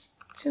brands.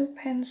 Two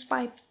pens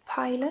by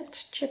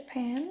Pilot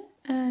Japan,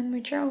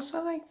 which are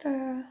also like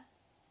the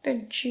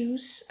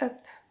juice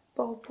up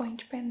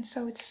ballpoint pen,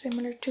 so it's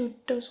similar to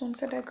those ones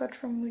that I got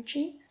from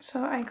Muji.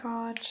 So I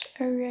got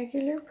a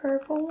regular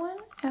purple one,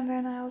 and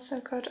then I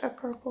also got a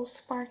purple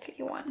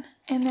sparkly one.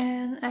 And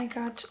then I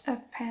got a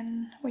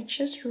pen which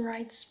just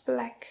writes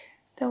black,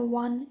 the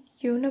one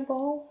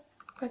Uniball,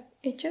 but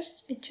it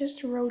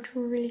just wrote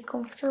really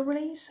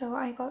comfortably, so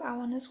I got that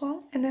one as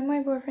well. And then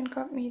my boyfriend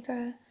got me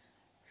the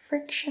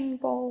Friction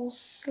Ball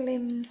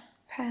Slim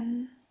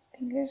pen. I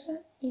think this one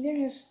either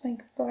has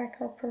like black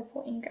or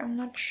purple ink, I'm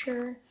not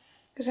sure,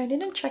 because I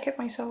didn't check it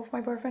myself. My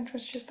boyfriend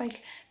was just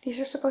like, these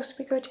are supposed to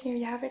be good, here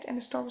you have it, and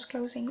the store was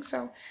closing,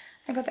 so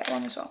I got that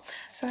one as well.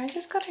 So I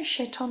just got a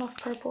shit ton of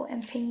purple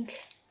and pink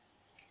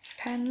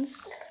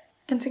pens.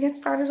 And to get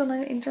started on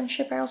an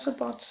internship, I also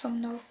bought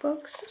some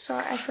notebooks. So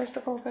I first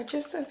of all got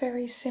just a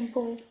very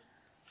simple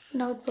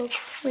notebook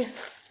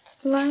with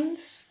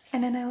lines.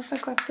 And then I also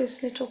got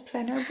this little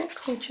planner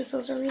book, which is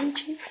also really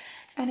cheap.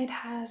 And it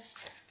has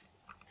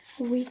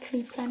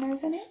weekly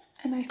planners in it.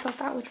 And I thought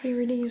that would be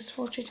really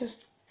useful to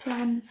just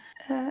plan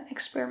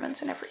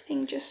experiments and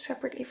everything just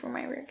separately from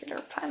my regular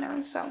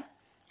planner. So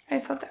I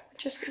thought that would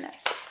just be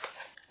nice.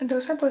 And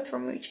those are both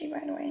from Muji,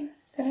 by the way.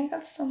 Then I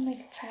got some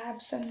like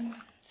tabs and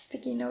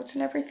sticky notes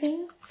and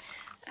everything.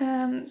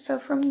 So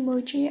from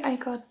Muji I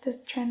got the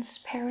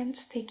transparent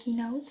sticky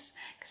notes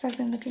because I've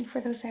been looking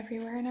for those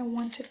everywhere and I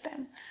wanted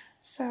them.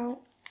 So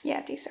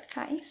yeah, these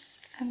are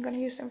nice. I'm gonna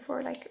use them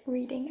for like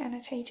reading,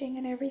 annotating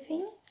and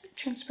everything.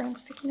 Transparent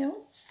sticky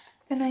notes.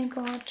 And I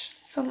got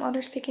some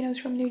other sticky notes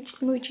from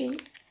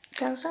Muji.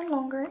 Those are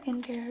longer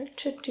and they're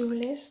to-do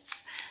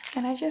lists.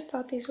 And I just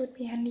thought these would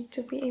be handy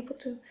to be able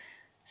to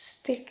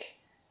stick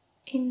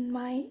in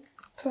my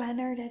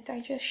planner that I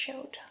just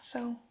showed.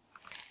 So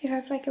if I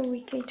have like a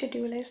weekly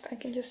to-do list, I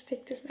can just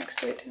stick this next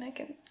to it and I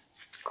can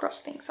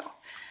cross things off.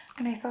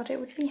 And I thought it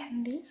would be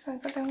handy, so I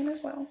got that one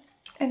as well.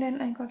 And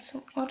then I got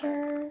some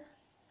other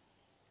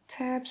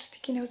tabs,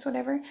 sticky notes,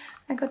 whatever.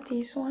 I got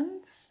these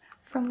ones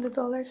from the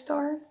dollar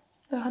store,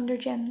 the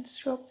 100 yen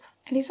shop.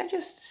 And these are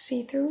just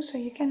see-through, so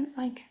you can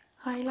like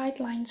highlight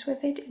lines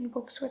with it in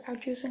books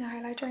without using a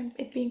highlighter and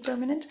it being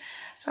permanent.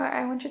 So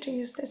I wanted to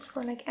use this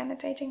for like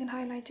annotating and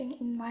highlighting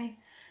in my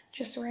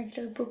just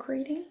regular book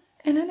reading.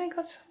 And then I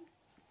got some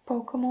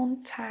Pokemon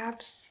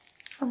tabs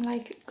from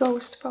like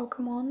ghost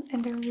Pokemon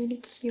and they're really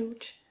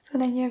cute. So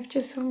then you have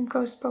just some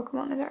ghost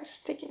Pokemon that are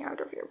sticking out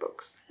of your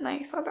books. And I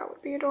thought that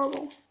would be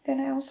adorable. Then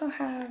I also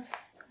have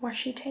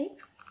washi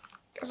tape,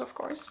 because of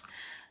course.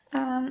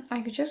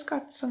 I just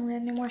got some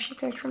random washi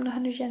tape from the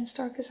 100 yen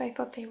store because I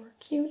thought they were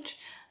cute.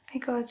 I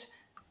got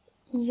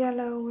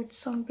yellow with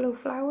some blue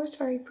flowers,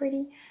 very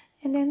pretty.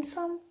 And then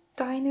some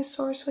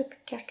dinosaurs with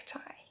cacti.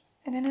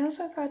 And then I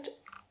also got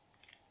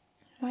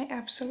my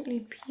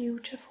absolutely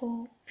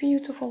beautiful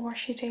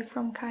washi tape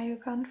from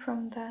Kaiokan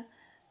from the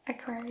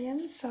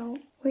aquarium. So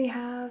we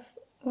have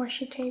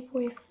washi tape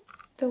with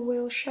the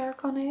whale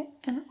shark on it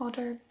and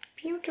other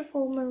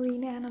beautiful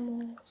marine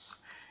animals.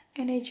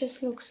 And they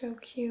just look so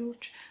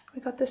cute.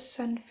 We got the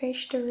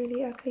sunfish, the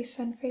really ugly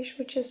sunfish,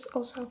 which is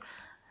also,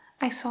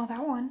 I saw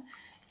that one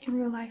in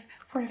real life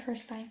for the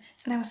first time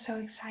and I was so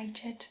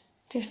excited.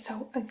 They're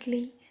so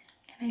ugly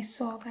and I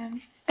saw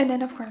them. And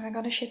then of course I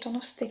got a shit ton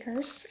of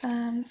stickers.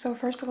 So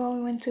first of all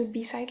we went to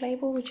B-Side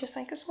Label, which is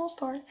like a small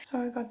store.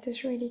 So I got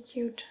this really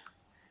cute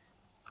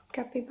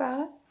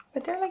capybara,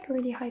 but they're like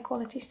really high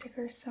quality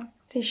stickers. So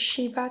this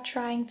Shiba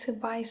trying to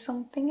buy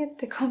something at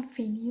the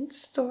convenience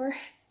store.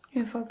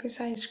 In focus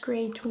size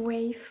great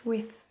wave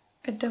with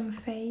a dumb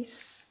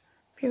face.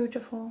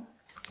 Beautiful.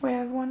 We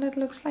have one that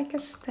looks like a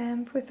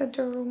stamp with a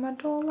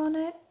Daruma doll on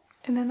it.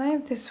 And then I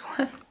have this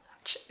one.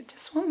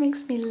 This one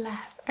makes me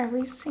laugh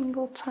every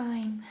single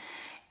time.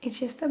 It's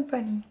just a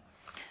bunny,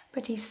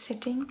 but he's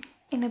sitting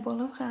in a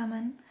bowl of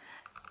ramen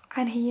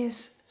and he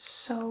is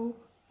so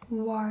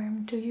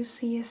warm. Do you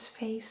see his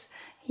face?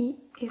 He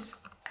is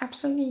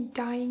absolutely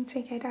dying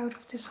to get out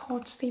of this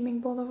hot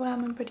steaming bowl of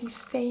ramen, but he's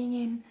staying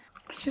in.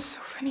 It's just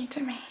so funny to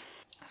me.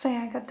 So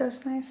yeah, I got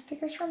those nice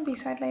stickers from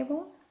B-Side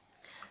Label.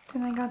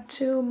 Then I got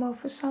 2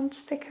 Mofusant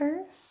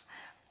stickers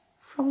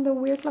from the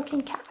weird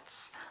looking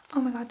cats.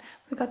 Oh my god,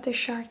 we got the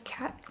shark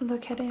cat,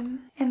 look at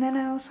him. And then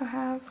I also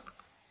have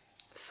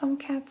some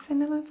cats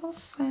in a little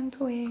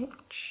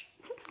sandwich,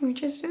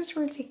 which is just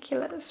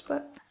ridiculous,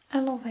 but I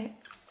love it.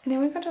 And then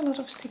we got a lot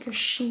of sticker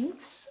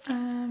sheets.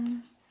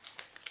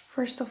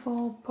 First of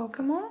all,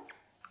 Pokemon.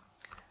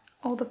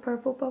 All the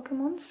purple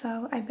Pokemon,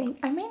 so I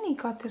mainly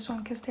got this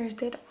one because there's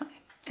Ditto on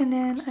it. And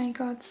then I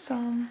got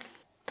some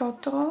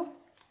Totoro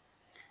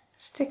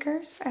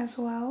stickers as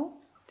well.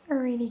 They're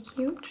really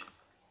cute.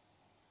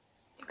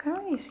 You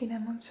can't really see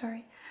them, I'm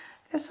sorry.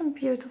 There's some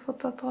beautiful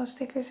Totoro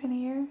stickers in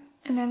here.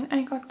 And then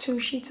I got 2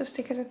 sheets of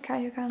stickers at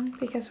Kaiokan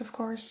because of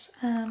course,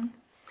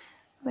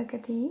 look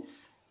at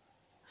these.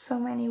 So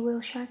many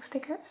whale shark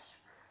stickers.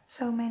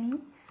 So many.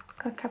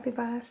 Got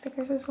capybara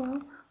stickers as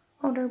well.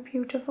 Other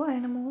beautiful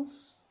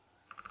animals.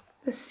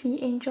 The sea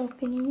angel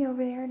thingy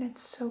over there,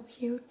 that's so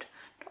cute.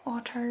 The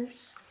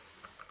otters.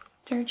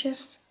 They're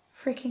just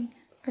freaking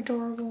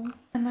adorable.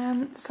 And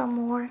then some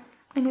more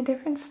in a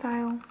different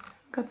style.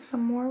 Got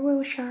some more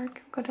whale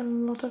shark. Got a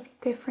lot of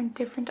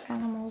different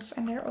animals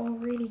and they're all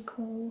really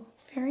cool.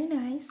 Very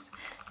nice.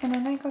 And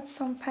then I got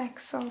some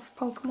packs of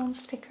Pokemon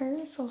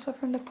stickers, also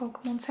from the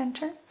Pokemon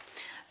Center.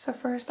 So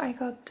first I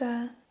got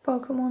the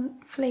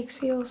Pokemon Flake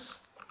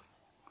Seals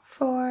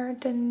for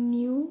the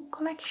new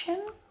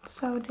collection.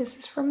 So this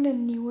is from the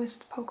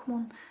newest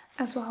Pokemon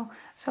as well.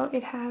 So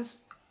it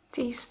has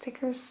these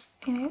stickers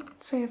in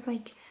it. So you have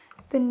like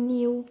the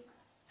new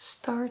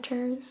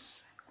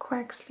starters,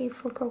 Quaxley,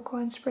 Fuecoco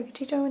and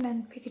Sprigatito, and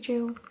then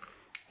Pikachu.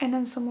 And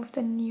then some of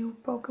the new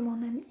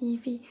Pokemon and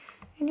Eevee.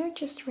 And they're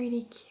just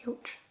really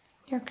cute.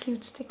 They're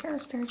cute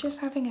stickers. They're just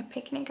having a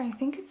picnic. I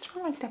think it's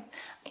from like the,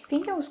 I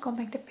think it was called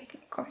like the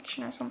picnic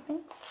collection or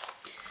something.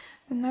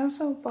 And I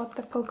also bought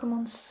the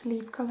Pokemon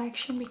Sleep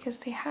collection because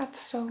they had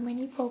so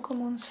many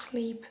Pokemon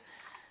Sleep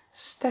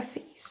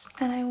stuffies.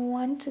 And I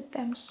wanted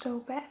them so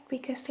bad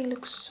because they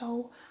look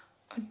so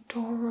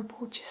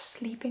adorable. Just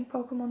sleeping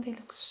Pokemon, they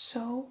look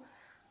so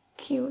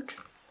cute.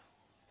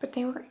 But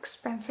they were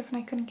expensive and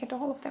I couldn't get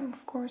all of them,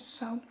 of course.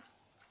 So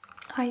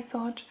I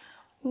thought,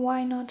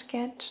 why not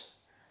get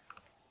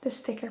the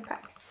sticker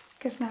pack?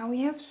 Because now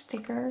we have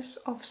stickers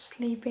of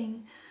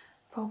sleeping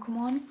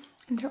Pokemon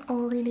and they're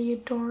all really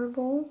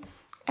adorable.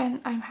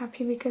 And I'm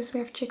happy because we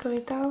have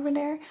Chikorita over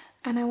there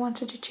and I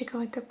wanted the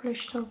Chikorita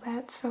plush so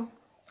bad, so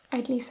I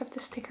at least have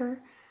the sticker.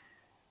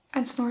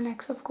 And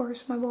Snorlax, of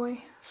course, my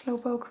boy,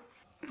 Slowpoke.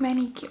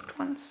 Many cute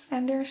ones,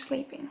 and they're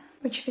sleeping,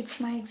 which fits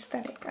my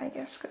aesthetic, I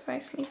guess, because I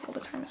sleep all the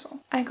time as well.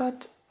 I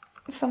got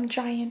some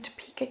giant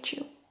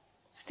Pikachu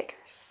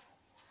stickers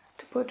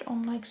to put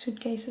on like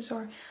suitcases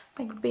or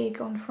like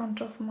big on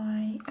front of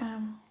my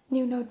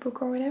new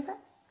notebook or whatever.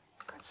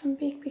 Got some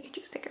big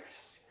Pikachu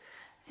stickers.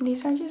 And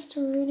these are just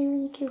a really,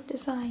 really cute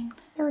design.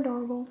 They're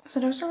adorable. So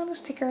those are all the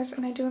stickers,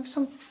 and I do have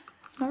some,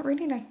 not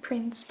really like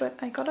prints, but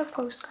I got a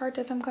postcard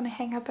that I'm gonna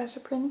hang up as a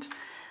print.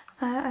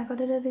 I got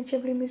it at the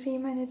Ghibli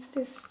Museum, and it's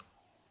this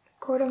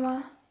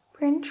Kodama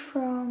print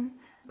from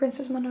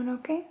Princess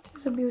Mononoke.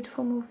 It's a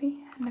beautiful movie,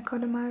 and the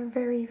Kodama are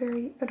very,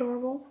 very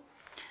adorable.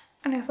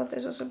 And I thought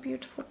this was a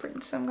beautiful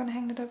print, so I'm gonna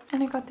hang it up.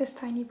 And I got this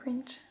tiny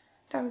print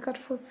that we got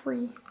for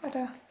free at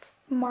a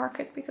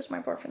market because my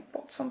boyfriend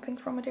bought something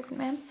from a different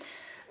man.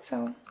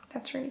 So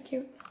that's really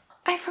cute.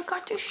 I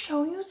forgot to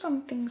show you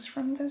some things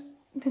from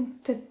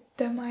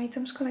the My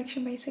Items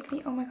collection,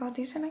 basically. Oh my god,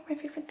 these are like my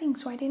favorite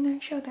things, why didn't I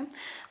show them?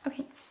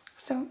 Okay,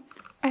 so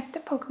at the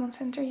Pokemon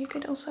Center you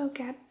could also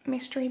get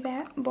mystery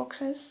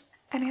boxes.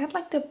 And I had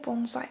like the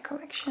bonsai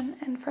collection,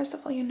 and first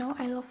of all, you know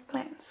I love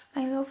plants.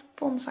 I love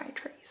bonsai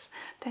trees.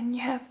 Then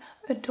you have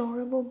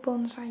adorable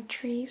bonsai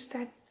trees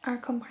that are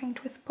combined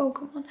with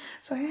Pokemon.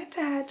 So I had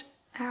to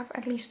have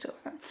at least 2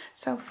 of them.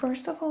 So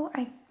first of all,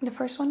 the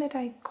first one that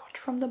I got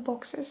from the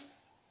boxes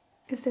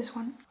is this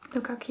one.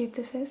 Look how cute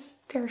this is.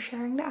 They're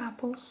sharing the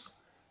apples.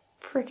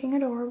 Freaking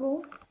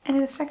adorable. And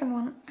in the second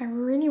one, I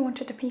really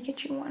wanted the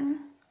Pikachu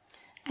one.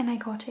 And I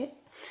got it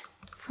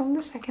from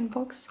the second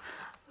box.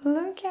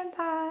 Look at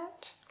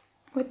that!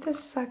 With the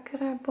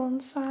Sakura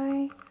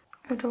bonsai.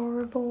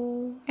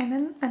 Adorable. And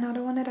then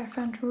another one that I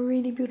found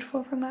really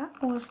beautiful from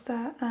that was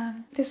the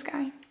this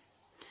guy.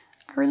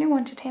 I really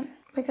wanted him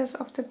because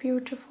of the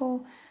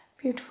beautiful,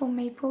 beautiful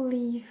maple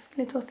leaf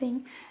little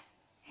thing.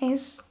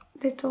 His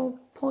little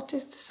pot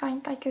is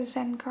designed like a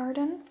Zen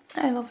garden.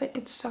 I love it,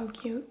 it's so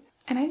cute.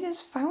 And I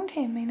just found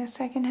him in a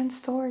secondhand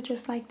store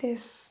just like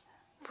this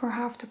for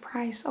half the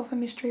price of a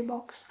mystery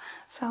box.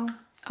 So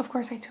of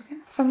course I took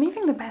him. So I'm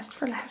leaving the best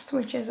for last,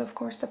 which is of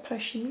course the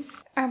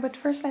plushies. But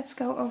first let's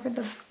go over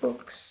the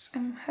books.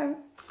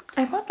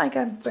 I bought like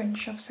a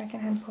bunch of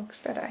secondhand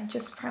books that I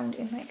just found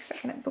in like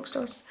secondhand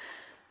bookstores.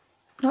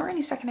 Not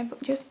really secondhand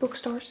books, just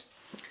bookstores.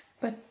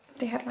 But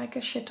they had like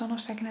a shit ton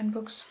of secondhand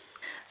books.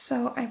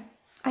 So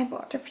I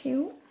bought a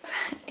few,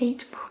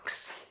 8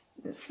 books.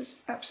 This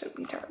is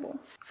absolutely terrible.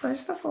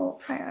 First of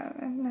all,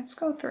 let's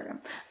go through them.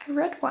 I've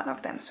read one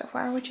of them so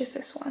far, which is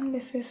this one.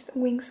 This is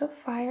Wings of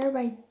Fire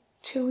by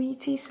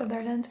T.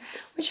 Sutherland,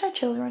 which are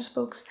children's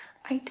books.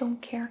 I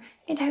don't care.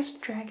 It has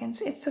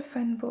dragons. It's a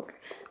fun book.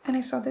 And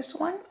I saw this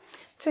one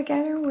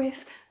together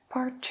with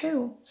part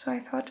 2. So I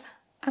thought,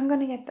 I'm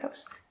gonna get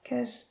those.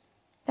 Because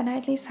then I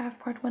at least have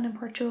part 1 and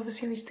part 2 of a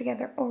series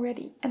together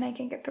already. And I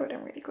can get through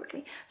them really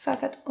quickly. So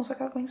I also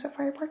got Wings of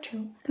Fire part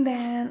 2. And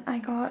then I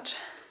got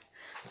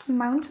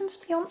Mountains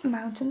Beyond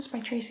Mountains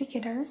by Tracy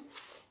Kidder.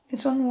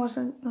 This one was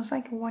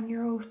like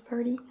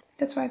 €1.30.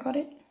 That's why I got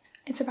it.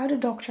 It's about a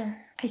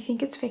doctor. I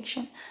think it's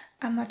fiction.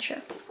 I'm not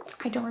sure.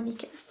 I don't really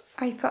care.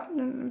 I thought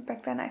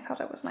back then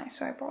it was nice,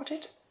 so I bought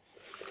it.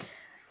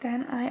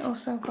 Then I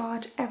also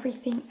got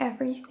Everything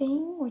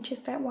Everything, which is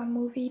that one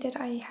movie that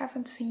I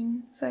haven't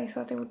seen, so I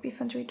thought it would be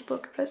fun to read the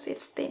book. Plus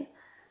it's thin.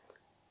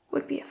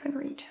 Would be a fun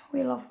read.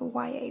 We love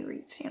YA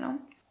reads, you know.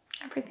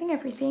 Everything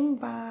Everything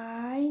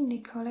by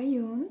Nicola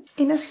Yoon.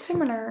 In a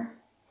similar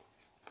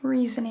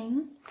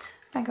reasoning,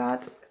 I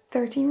got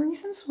 13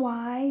 Reasons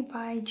Why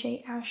by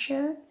Jay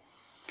Asher.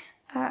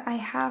 I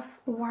have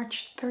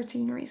watched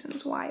 13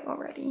 Reasons Why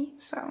already,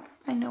 so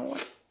I know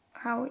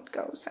how it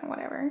goes and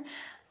whatever.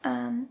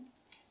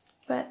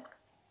 But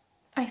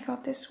I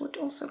thought this would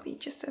also be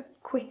just a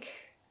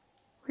quick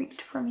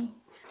read for me.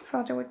 I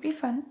thought it would be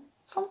fun.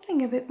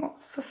 Something a bit more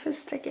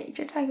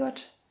sophisticated. I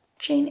got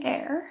Jane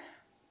Eyre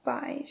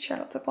by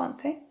Charlotte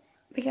Bronte,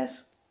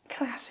 because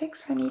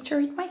classics, I need to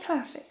read my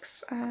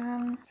classics. So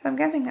I'm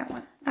getting that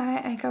one.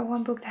 I got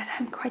one book that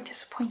I'm quite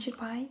disappointed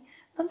by.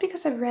 Not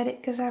because I've read it,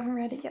 because I haven't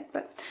read it yet,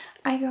 but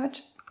I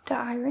got The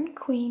Iron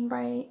Queen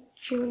by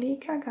Julie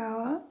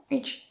Kagawa,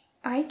 which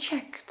I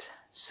checked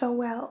so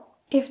well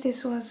if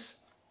this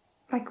was,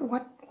 like,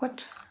 what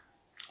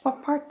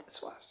part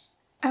this was.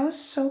 I was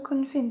so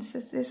convinced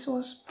that this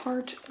was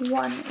part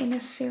 1 in a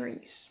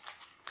series,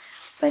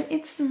 but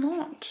it's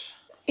not.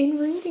 In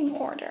reading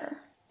order,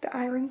 The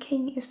Iron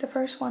King is the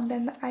first one,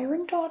 then the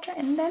Iron Daughter,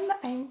 and then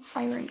the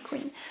Iron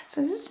Queen.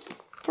 So this is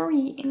book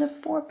 3 in a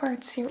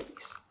 4-part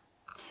series.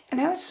 And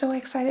I was so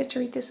excited to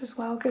read this as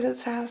well, because it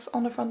says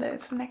on the front that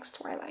it's the next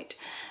Twilight.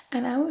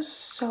 And I was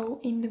so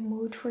in the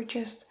mood for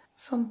just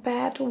some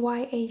bad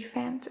YA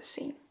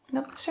fantasy.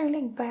 Not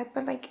necessarily bad,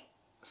 but like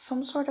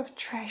some sort of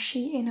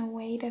trashy in a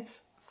way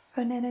that's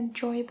fun and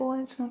enjoyable.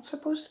 And it's not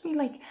supposed to be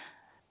like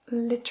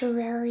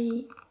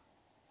literary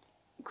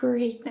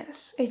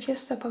greatness. It's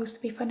just supposed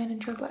to be fun and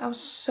enjoyable. I was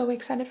so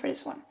excited for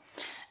this one.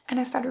 And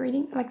I started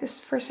reading, like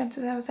this first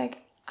sentence, I was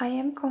like, I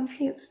am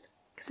confused.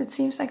 Because it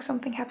seems like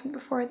something happened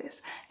before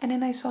this. And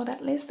then I saw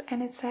that list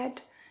and it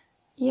said,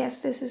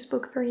 yes, this is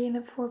book 3 in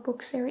a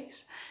 4-book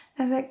series.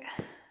 And I was like,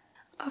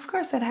 of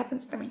course that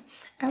happens to me.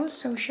 I was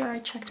so sure I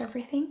checked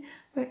everything,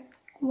 but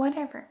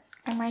whatever.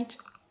 I might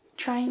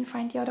try and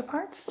find the other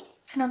parts.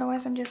 And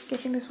otherwise I'm just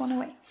giving this one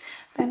away.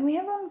 Then we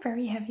have one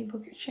very heavy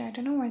book, actually. I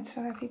don't know why it's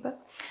so heavy,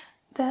 but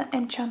The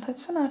Enchanted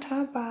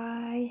Sonata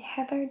by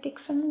Heather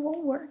Dixon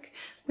Woolwork,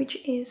 which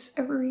is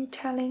a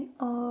retelling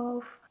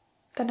of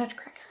The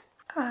Nutcracker.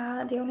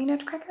 The only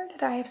Nutcracker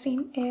that I have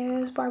seen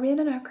is Barbie and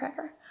the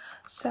Nutcracker.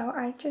 So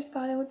I just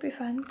thought it would be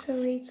fun to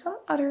read some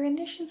other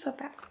renditions of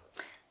that.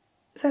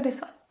 So this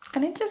one.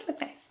 And it just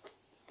looked nice.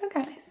 Look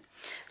how nice.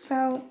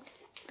 So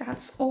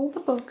that's all the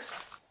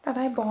books that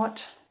I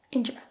bought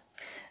in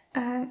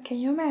Japan. Can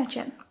you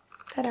imagine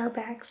that our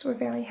bags were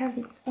very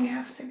heavy? We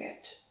have to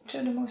get to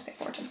the most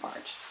important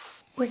part.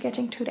 We're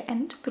getting to the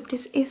end, but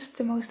this is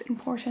the most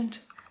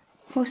important,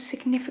 most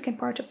significant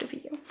part of the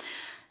video.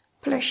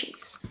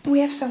 Plushies.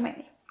 We have so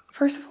many.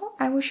 First of all,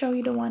 I will show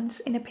you the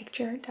ones in a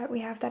picture that we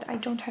have that I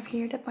don't have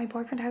here, that my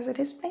boyfriend has at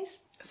his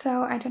place.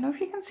 So I don't know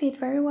if you can see it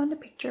very well in the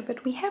picture,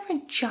 but we have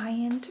a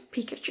giant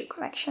Pikachu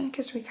collection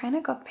because we kind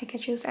of got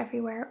Pikachus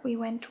everywhere we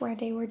went where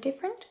they were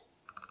different.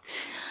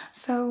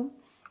 So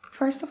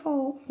first of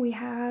all, we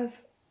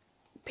have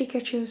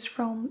Pikachus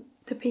from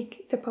the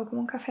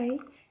Pokemon Cafe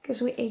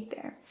because we ate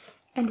there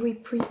and we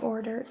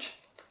pre-ordered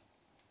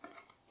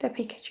the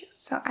Pikachus.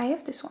 So I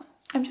have this one.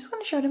 I'm just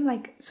going to show them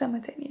like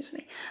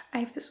simultaneously. I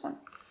have this one,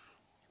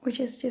 which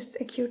is just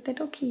a cute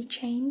little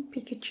keychain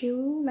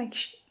Pikachu,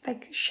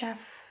 like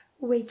chef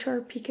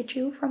waiter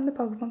Pikachu from the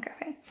Pokemon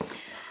Cafe.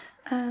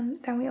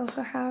 Then we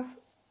also have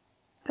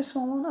a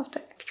small one of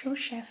the actual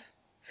chef,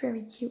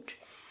 very cute.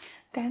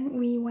 Then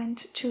we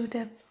went to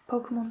the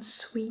Pokemon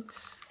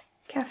Sweets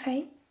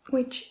Cafe,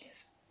 which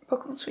is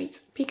Pokemon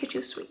Sweets,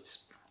 Pikachu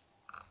Sweets,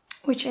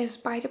 which is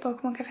by the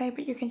Pokemon Cafe,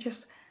 but you can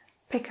just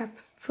pick up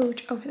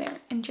food over there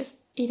and just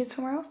eat it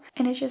somewhere else.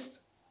 And it's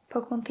just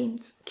Pokemon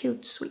themed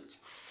cute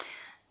sweets.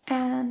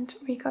 And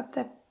we got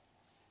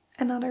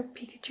another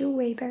Pikachu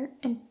waiter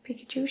and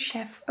Pikachu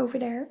chef over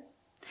there.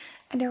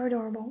 And they're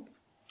adorable.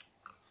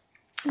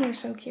 They're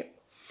so cute.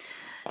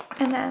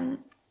 And then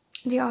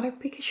the other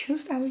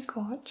Pikachus that we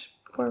got,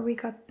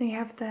 we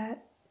have the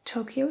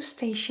Tokyo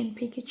Station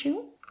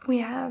Pikachu. We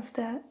have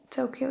the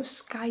Tokyo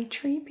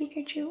Skytree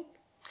Pikachu.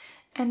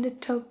 And the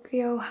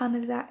Tokyo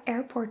Haneda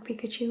Airport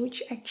Pikachu,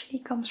 which actually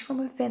comes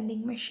from a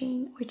vending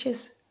machine, which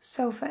is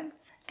so fun.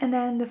 And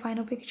then the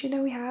final Pikachu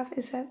that we have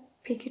is a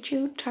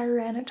Pikachu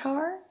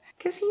Tyranitar,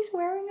 because he's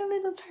wearing a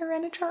little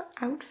Tyranitar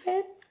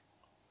outfit.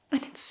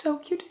 And it's so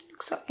cute, it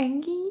looks so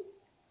angry.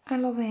 I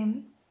love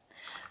him.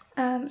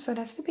 So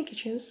that's the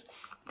Pikachus.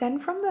 Then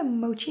from the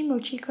Mochi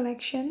Mochi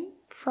collection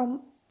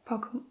from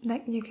Pokemon,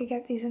 like you could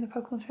get these in the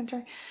Pokemon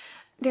Center.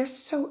 They're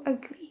so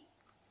ugly.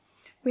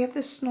 We have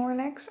the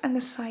Snorlax and the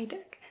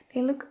Psyduck.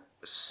 They look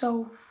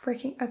so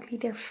freaking ugly.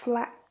 They're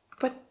flat,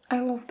 but I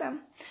love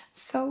them.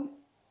 So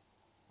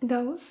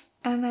those,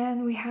 and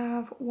then we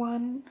have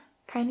one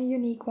kind of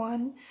unique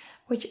one,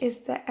 which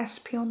is the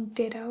Espeon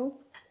Ditto.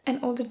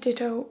 And all the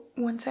Ditto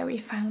ones that we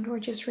found were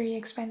just really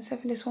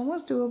expensive. And this one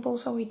was doable,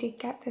 so we did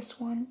get this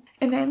one.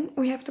 And then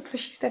we have the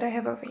plushies that I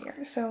have over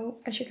here. So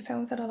as you can tell,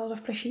 we've got a lot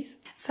of plushies.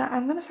 So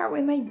I'm gonna start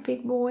with my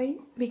big boy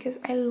because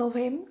I love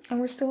him. And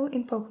we're still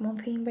in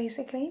Pokemon theme,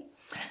 basically.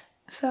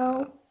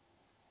 So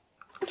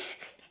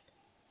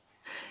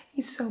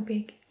he's so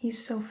big,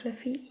 he's so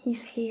fluffy,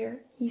 he's here,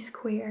 he's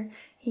queer,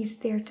 he's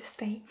there to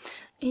stay.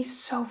 He's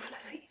so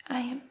fluffy.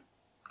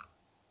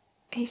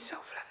 He's so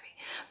fluffy.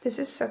 This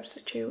is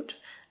Substitute.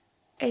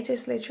 It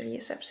is literally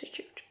a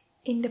substitute.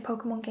 In the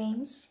Pokemon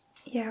games,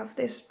 you have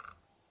this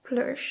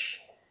plush,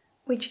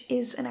 which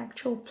is an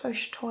actual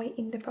plush toy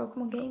in the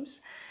Pokemon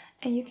games.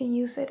 And you can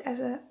use it as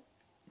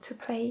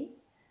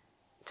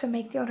to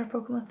make the other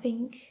Pokemon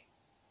think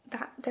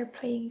that they're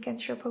playing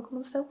against your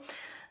Pokemon still.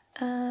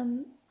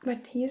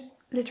 But he is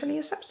literally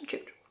a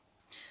substitute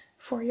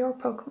for your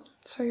Pokemon,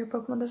 so your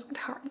Pokemon doesn't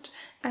get harmed.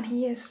 And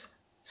he is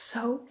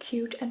so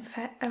cute and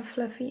fat and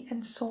fluffy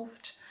and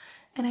soft.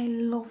 And I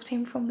loved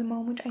him from the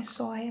moment I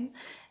saw him.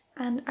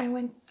 And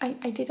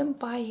I didn't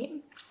buy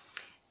him.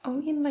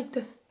 Only in like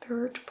the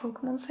 3rd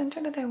Pokemon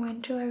Center that I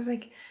went to, I was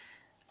like,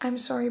 I'm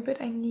sorry,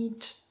 but I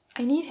need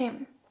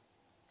him.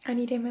 I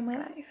need him in my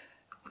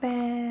life.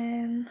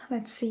 Then,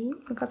 let's see,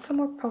 we got some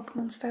more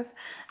Pokemon stuff.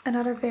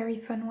 Another very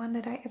fun one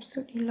that I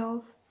absolutely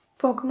love.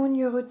 Pokemon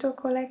Yoruto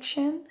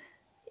collection.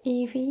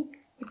 Eevee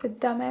with the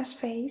dumbass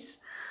face.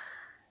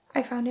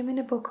 I found him in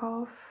a book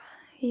off.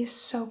 He's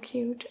so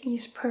cute.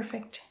 He's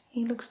perfect.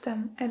 He looks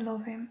dumb. I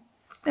love him.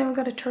 Then we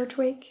got a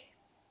Turtwig.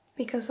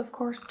 Because of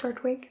course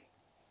Turtwig.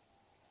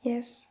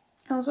 Yes.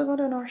 I also got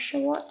an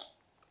Oshawott.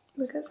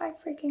 Because I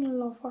freaking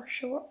love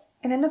Oshawott.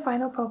 And then the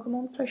final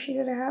Pokemon plushie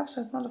that I have,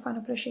 so it's not a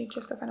final plushie,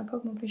 just a final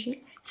Pokemon plushie,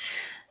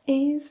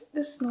 is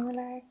the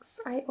Snorlax.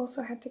 I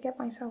also had to get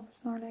myself a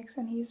Snorlax,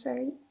 and he's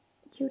very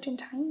cute and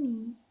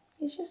tiny.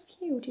 He's just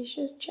cute, he's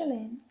just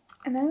chilling.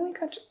 And then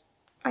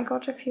I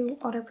got a few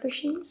other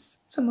plushies.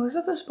 So most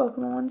of those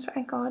Pokemon ones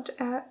I got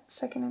at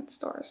secondhand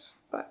stores,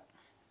 but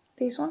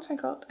these ones I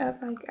got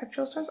at like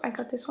actual stores. I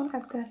got this one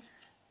at the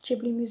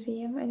Ghibli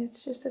Museum, and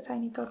it's just a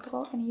tiny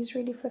Totoro, and he's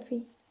really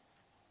fluffy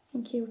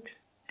and cute.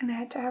 And I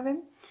had to have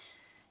him.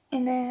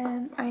 And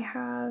then I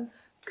have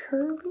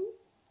Kirby,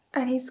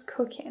 and he's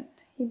cooking.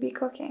 He'd be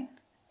cooking.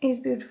 He's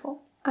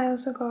beautiful. I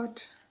also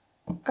got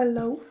a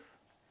loaf,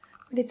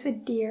 but it's a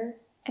deer,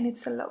 and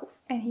it's a loaf,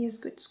 and he has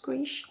good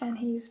squish, and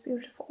he's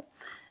beautiful.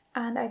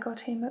 And I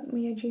got him at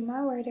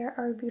Miyajima, where there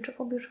are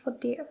beautiful, beautiful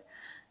deer.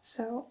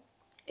 So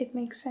it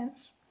makes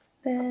sense.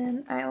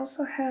 Then I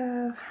also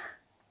have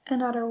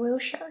another whale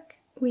shark.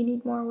 We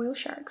need more whale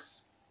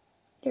sharks.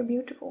 They're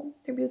beautiful.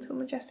 They're beautiful,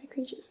 majestic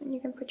creatures, and you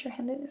can put your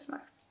hand in his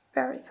mouth.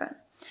 Very fun.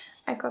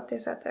 I got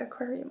this at the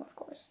aquarium, of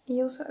course.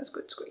 He also has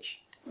good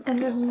squish. And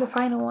then the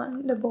final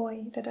one, the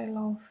boy that I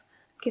love,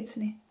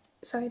 Kitsune.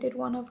 So I did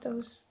one of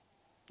those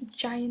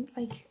giant,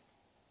 like,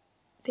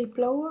 they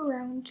blow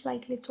around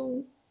like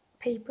little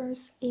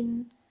papers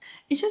in...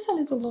 It's just a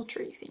little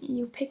lottery thing.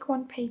 You pick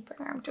one paper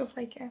out of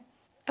like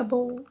a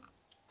bowl.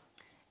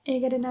 And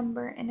you get a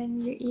number, and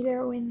then you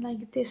either win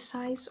like this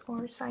size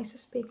or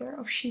sizes bigger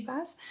of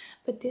Shibas.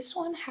 But this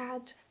one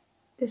had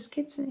this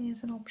Kitsune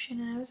as an option,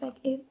 and I was like,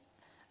 if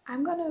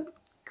I'm gonna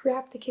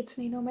grab the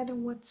Kitsune no matter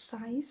what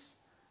size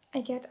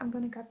I get, I'm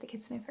gonna grab the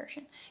Kitsune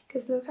version.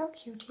 Because look how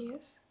cute he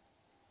is.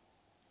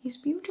 He's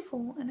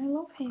beautiful, and I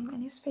love him,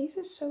 and his face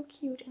is so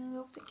cute, and I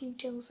love the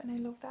details, and I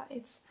love that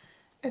it's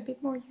a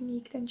bit more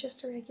unique than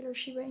just a regular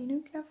Shiba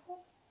Inu Knuffle.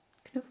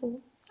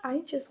 Knuffle. I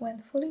just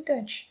went fully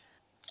Dutch.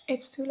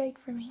 It's too late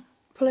for me.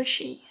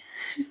 Plushie.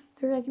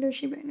 The regular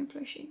Shiba Inu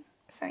plushie.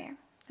 So yeah,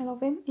 I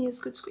love him. He has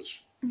good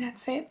squish.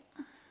 That's it.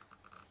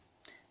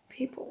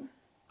 People,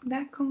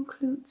 that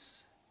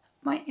concludes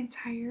my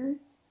entire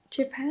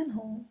Japan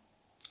haul.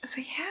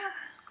 So yeah,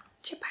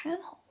 Japan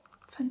haul.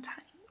 Fun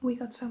time. We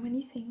got so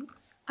many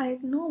things. I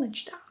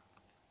acknowledge that.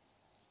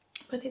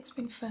 But it's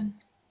been fun.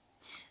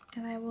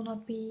 And I will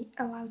not be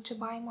allowed to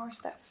buy more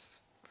stuff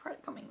for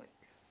the coming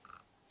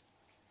weeks.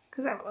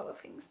 Because I have a lot of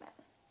things now.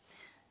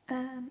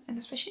 And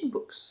especially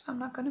books. I'm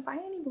not gonna buy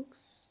any books.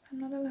 I'm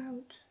not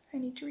allowed. I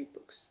need to read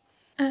books.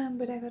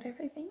 But I got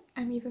everything.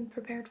 I'm even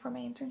prepared for my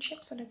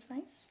internship, so that's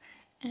nice.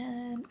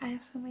 And I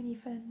have so many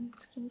fun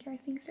skincare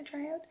things to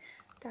try out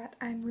that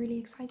I'm really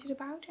excited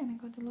about. And I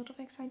got a lot of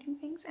exciting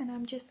things, and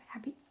I'm just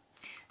happy.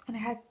 And I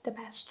had the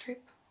best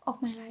trip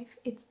of my life.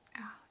 It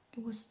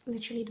was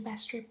literally the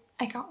best trip.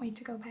 I can't wait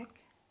to go back.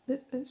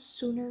 The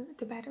sooner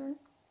the better.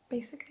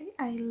 Basically,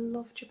 I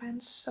love Japan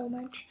so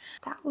much.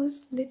 That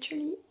was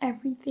literally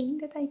everything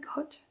that I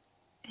got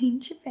in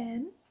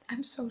Japan.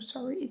 I'm so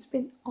sorry, it's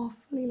been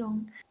awfully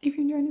long. If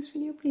you enjoyed this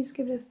video, please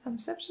give it a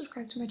thumbs up,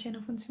 subscribe to my channel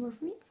if you want to see more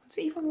from me. If you want to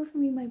see even more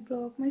from me, my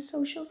blog, my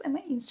socials, and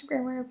my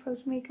Instagram where I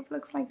post makeup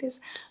looks like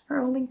this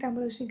are all linked down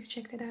below, so you can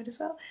check that out as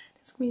well.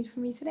 That's going to be it for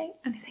me today,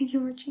 and thank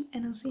you for watching,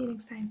 and I'll see you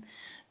next time.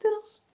 Toodles!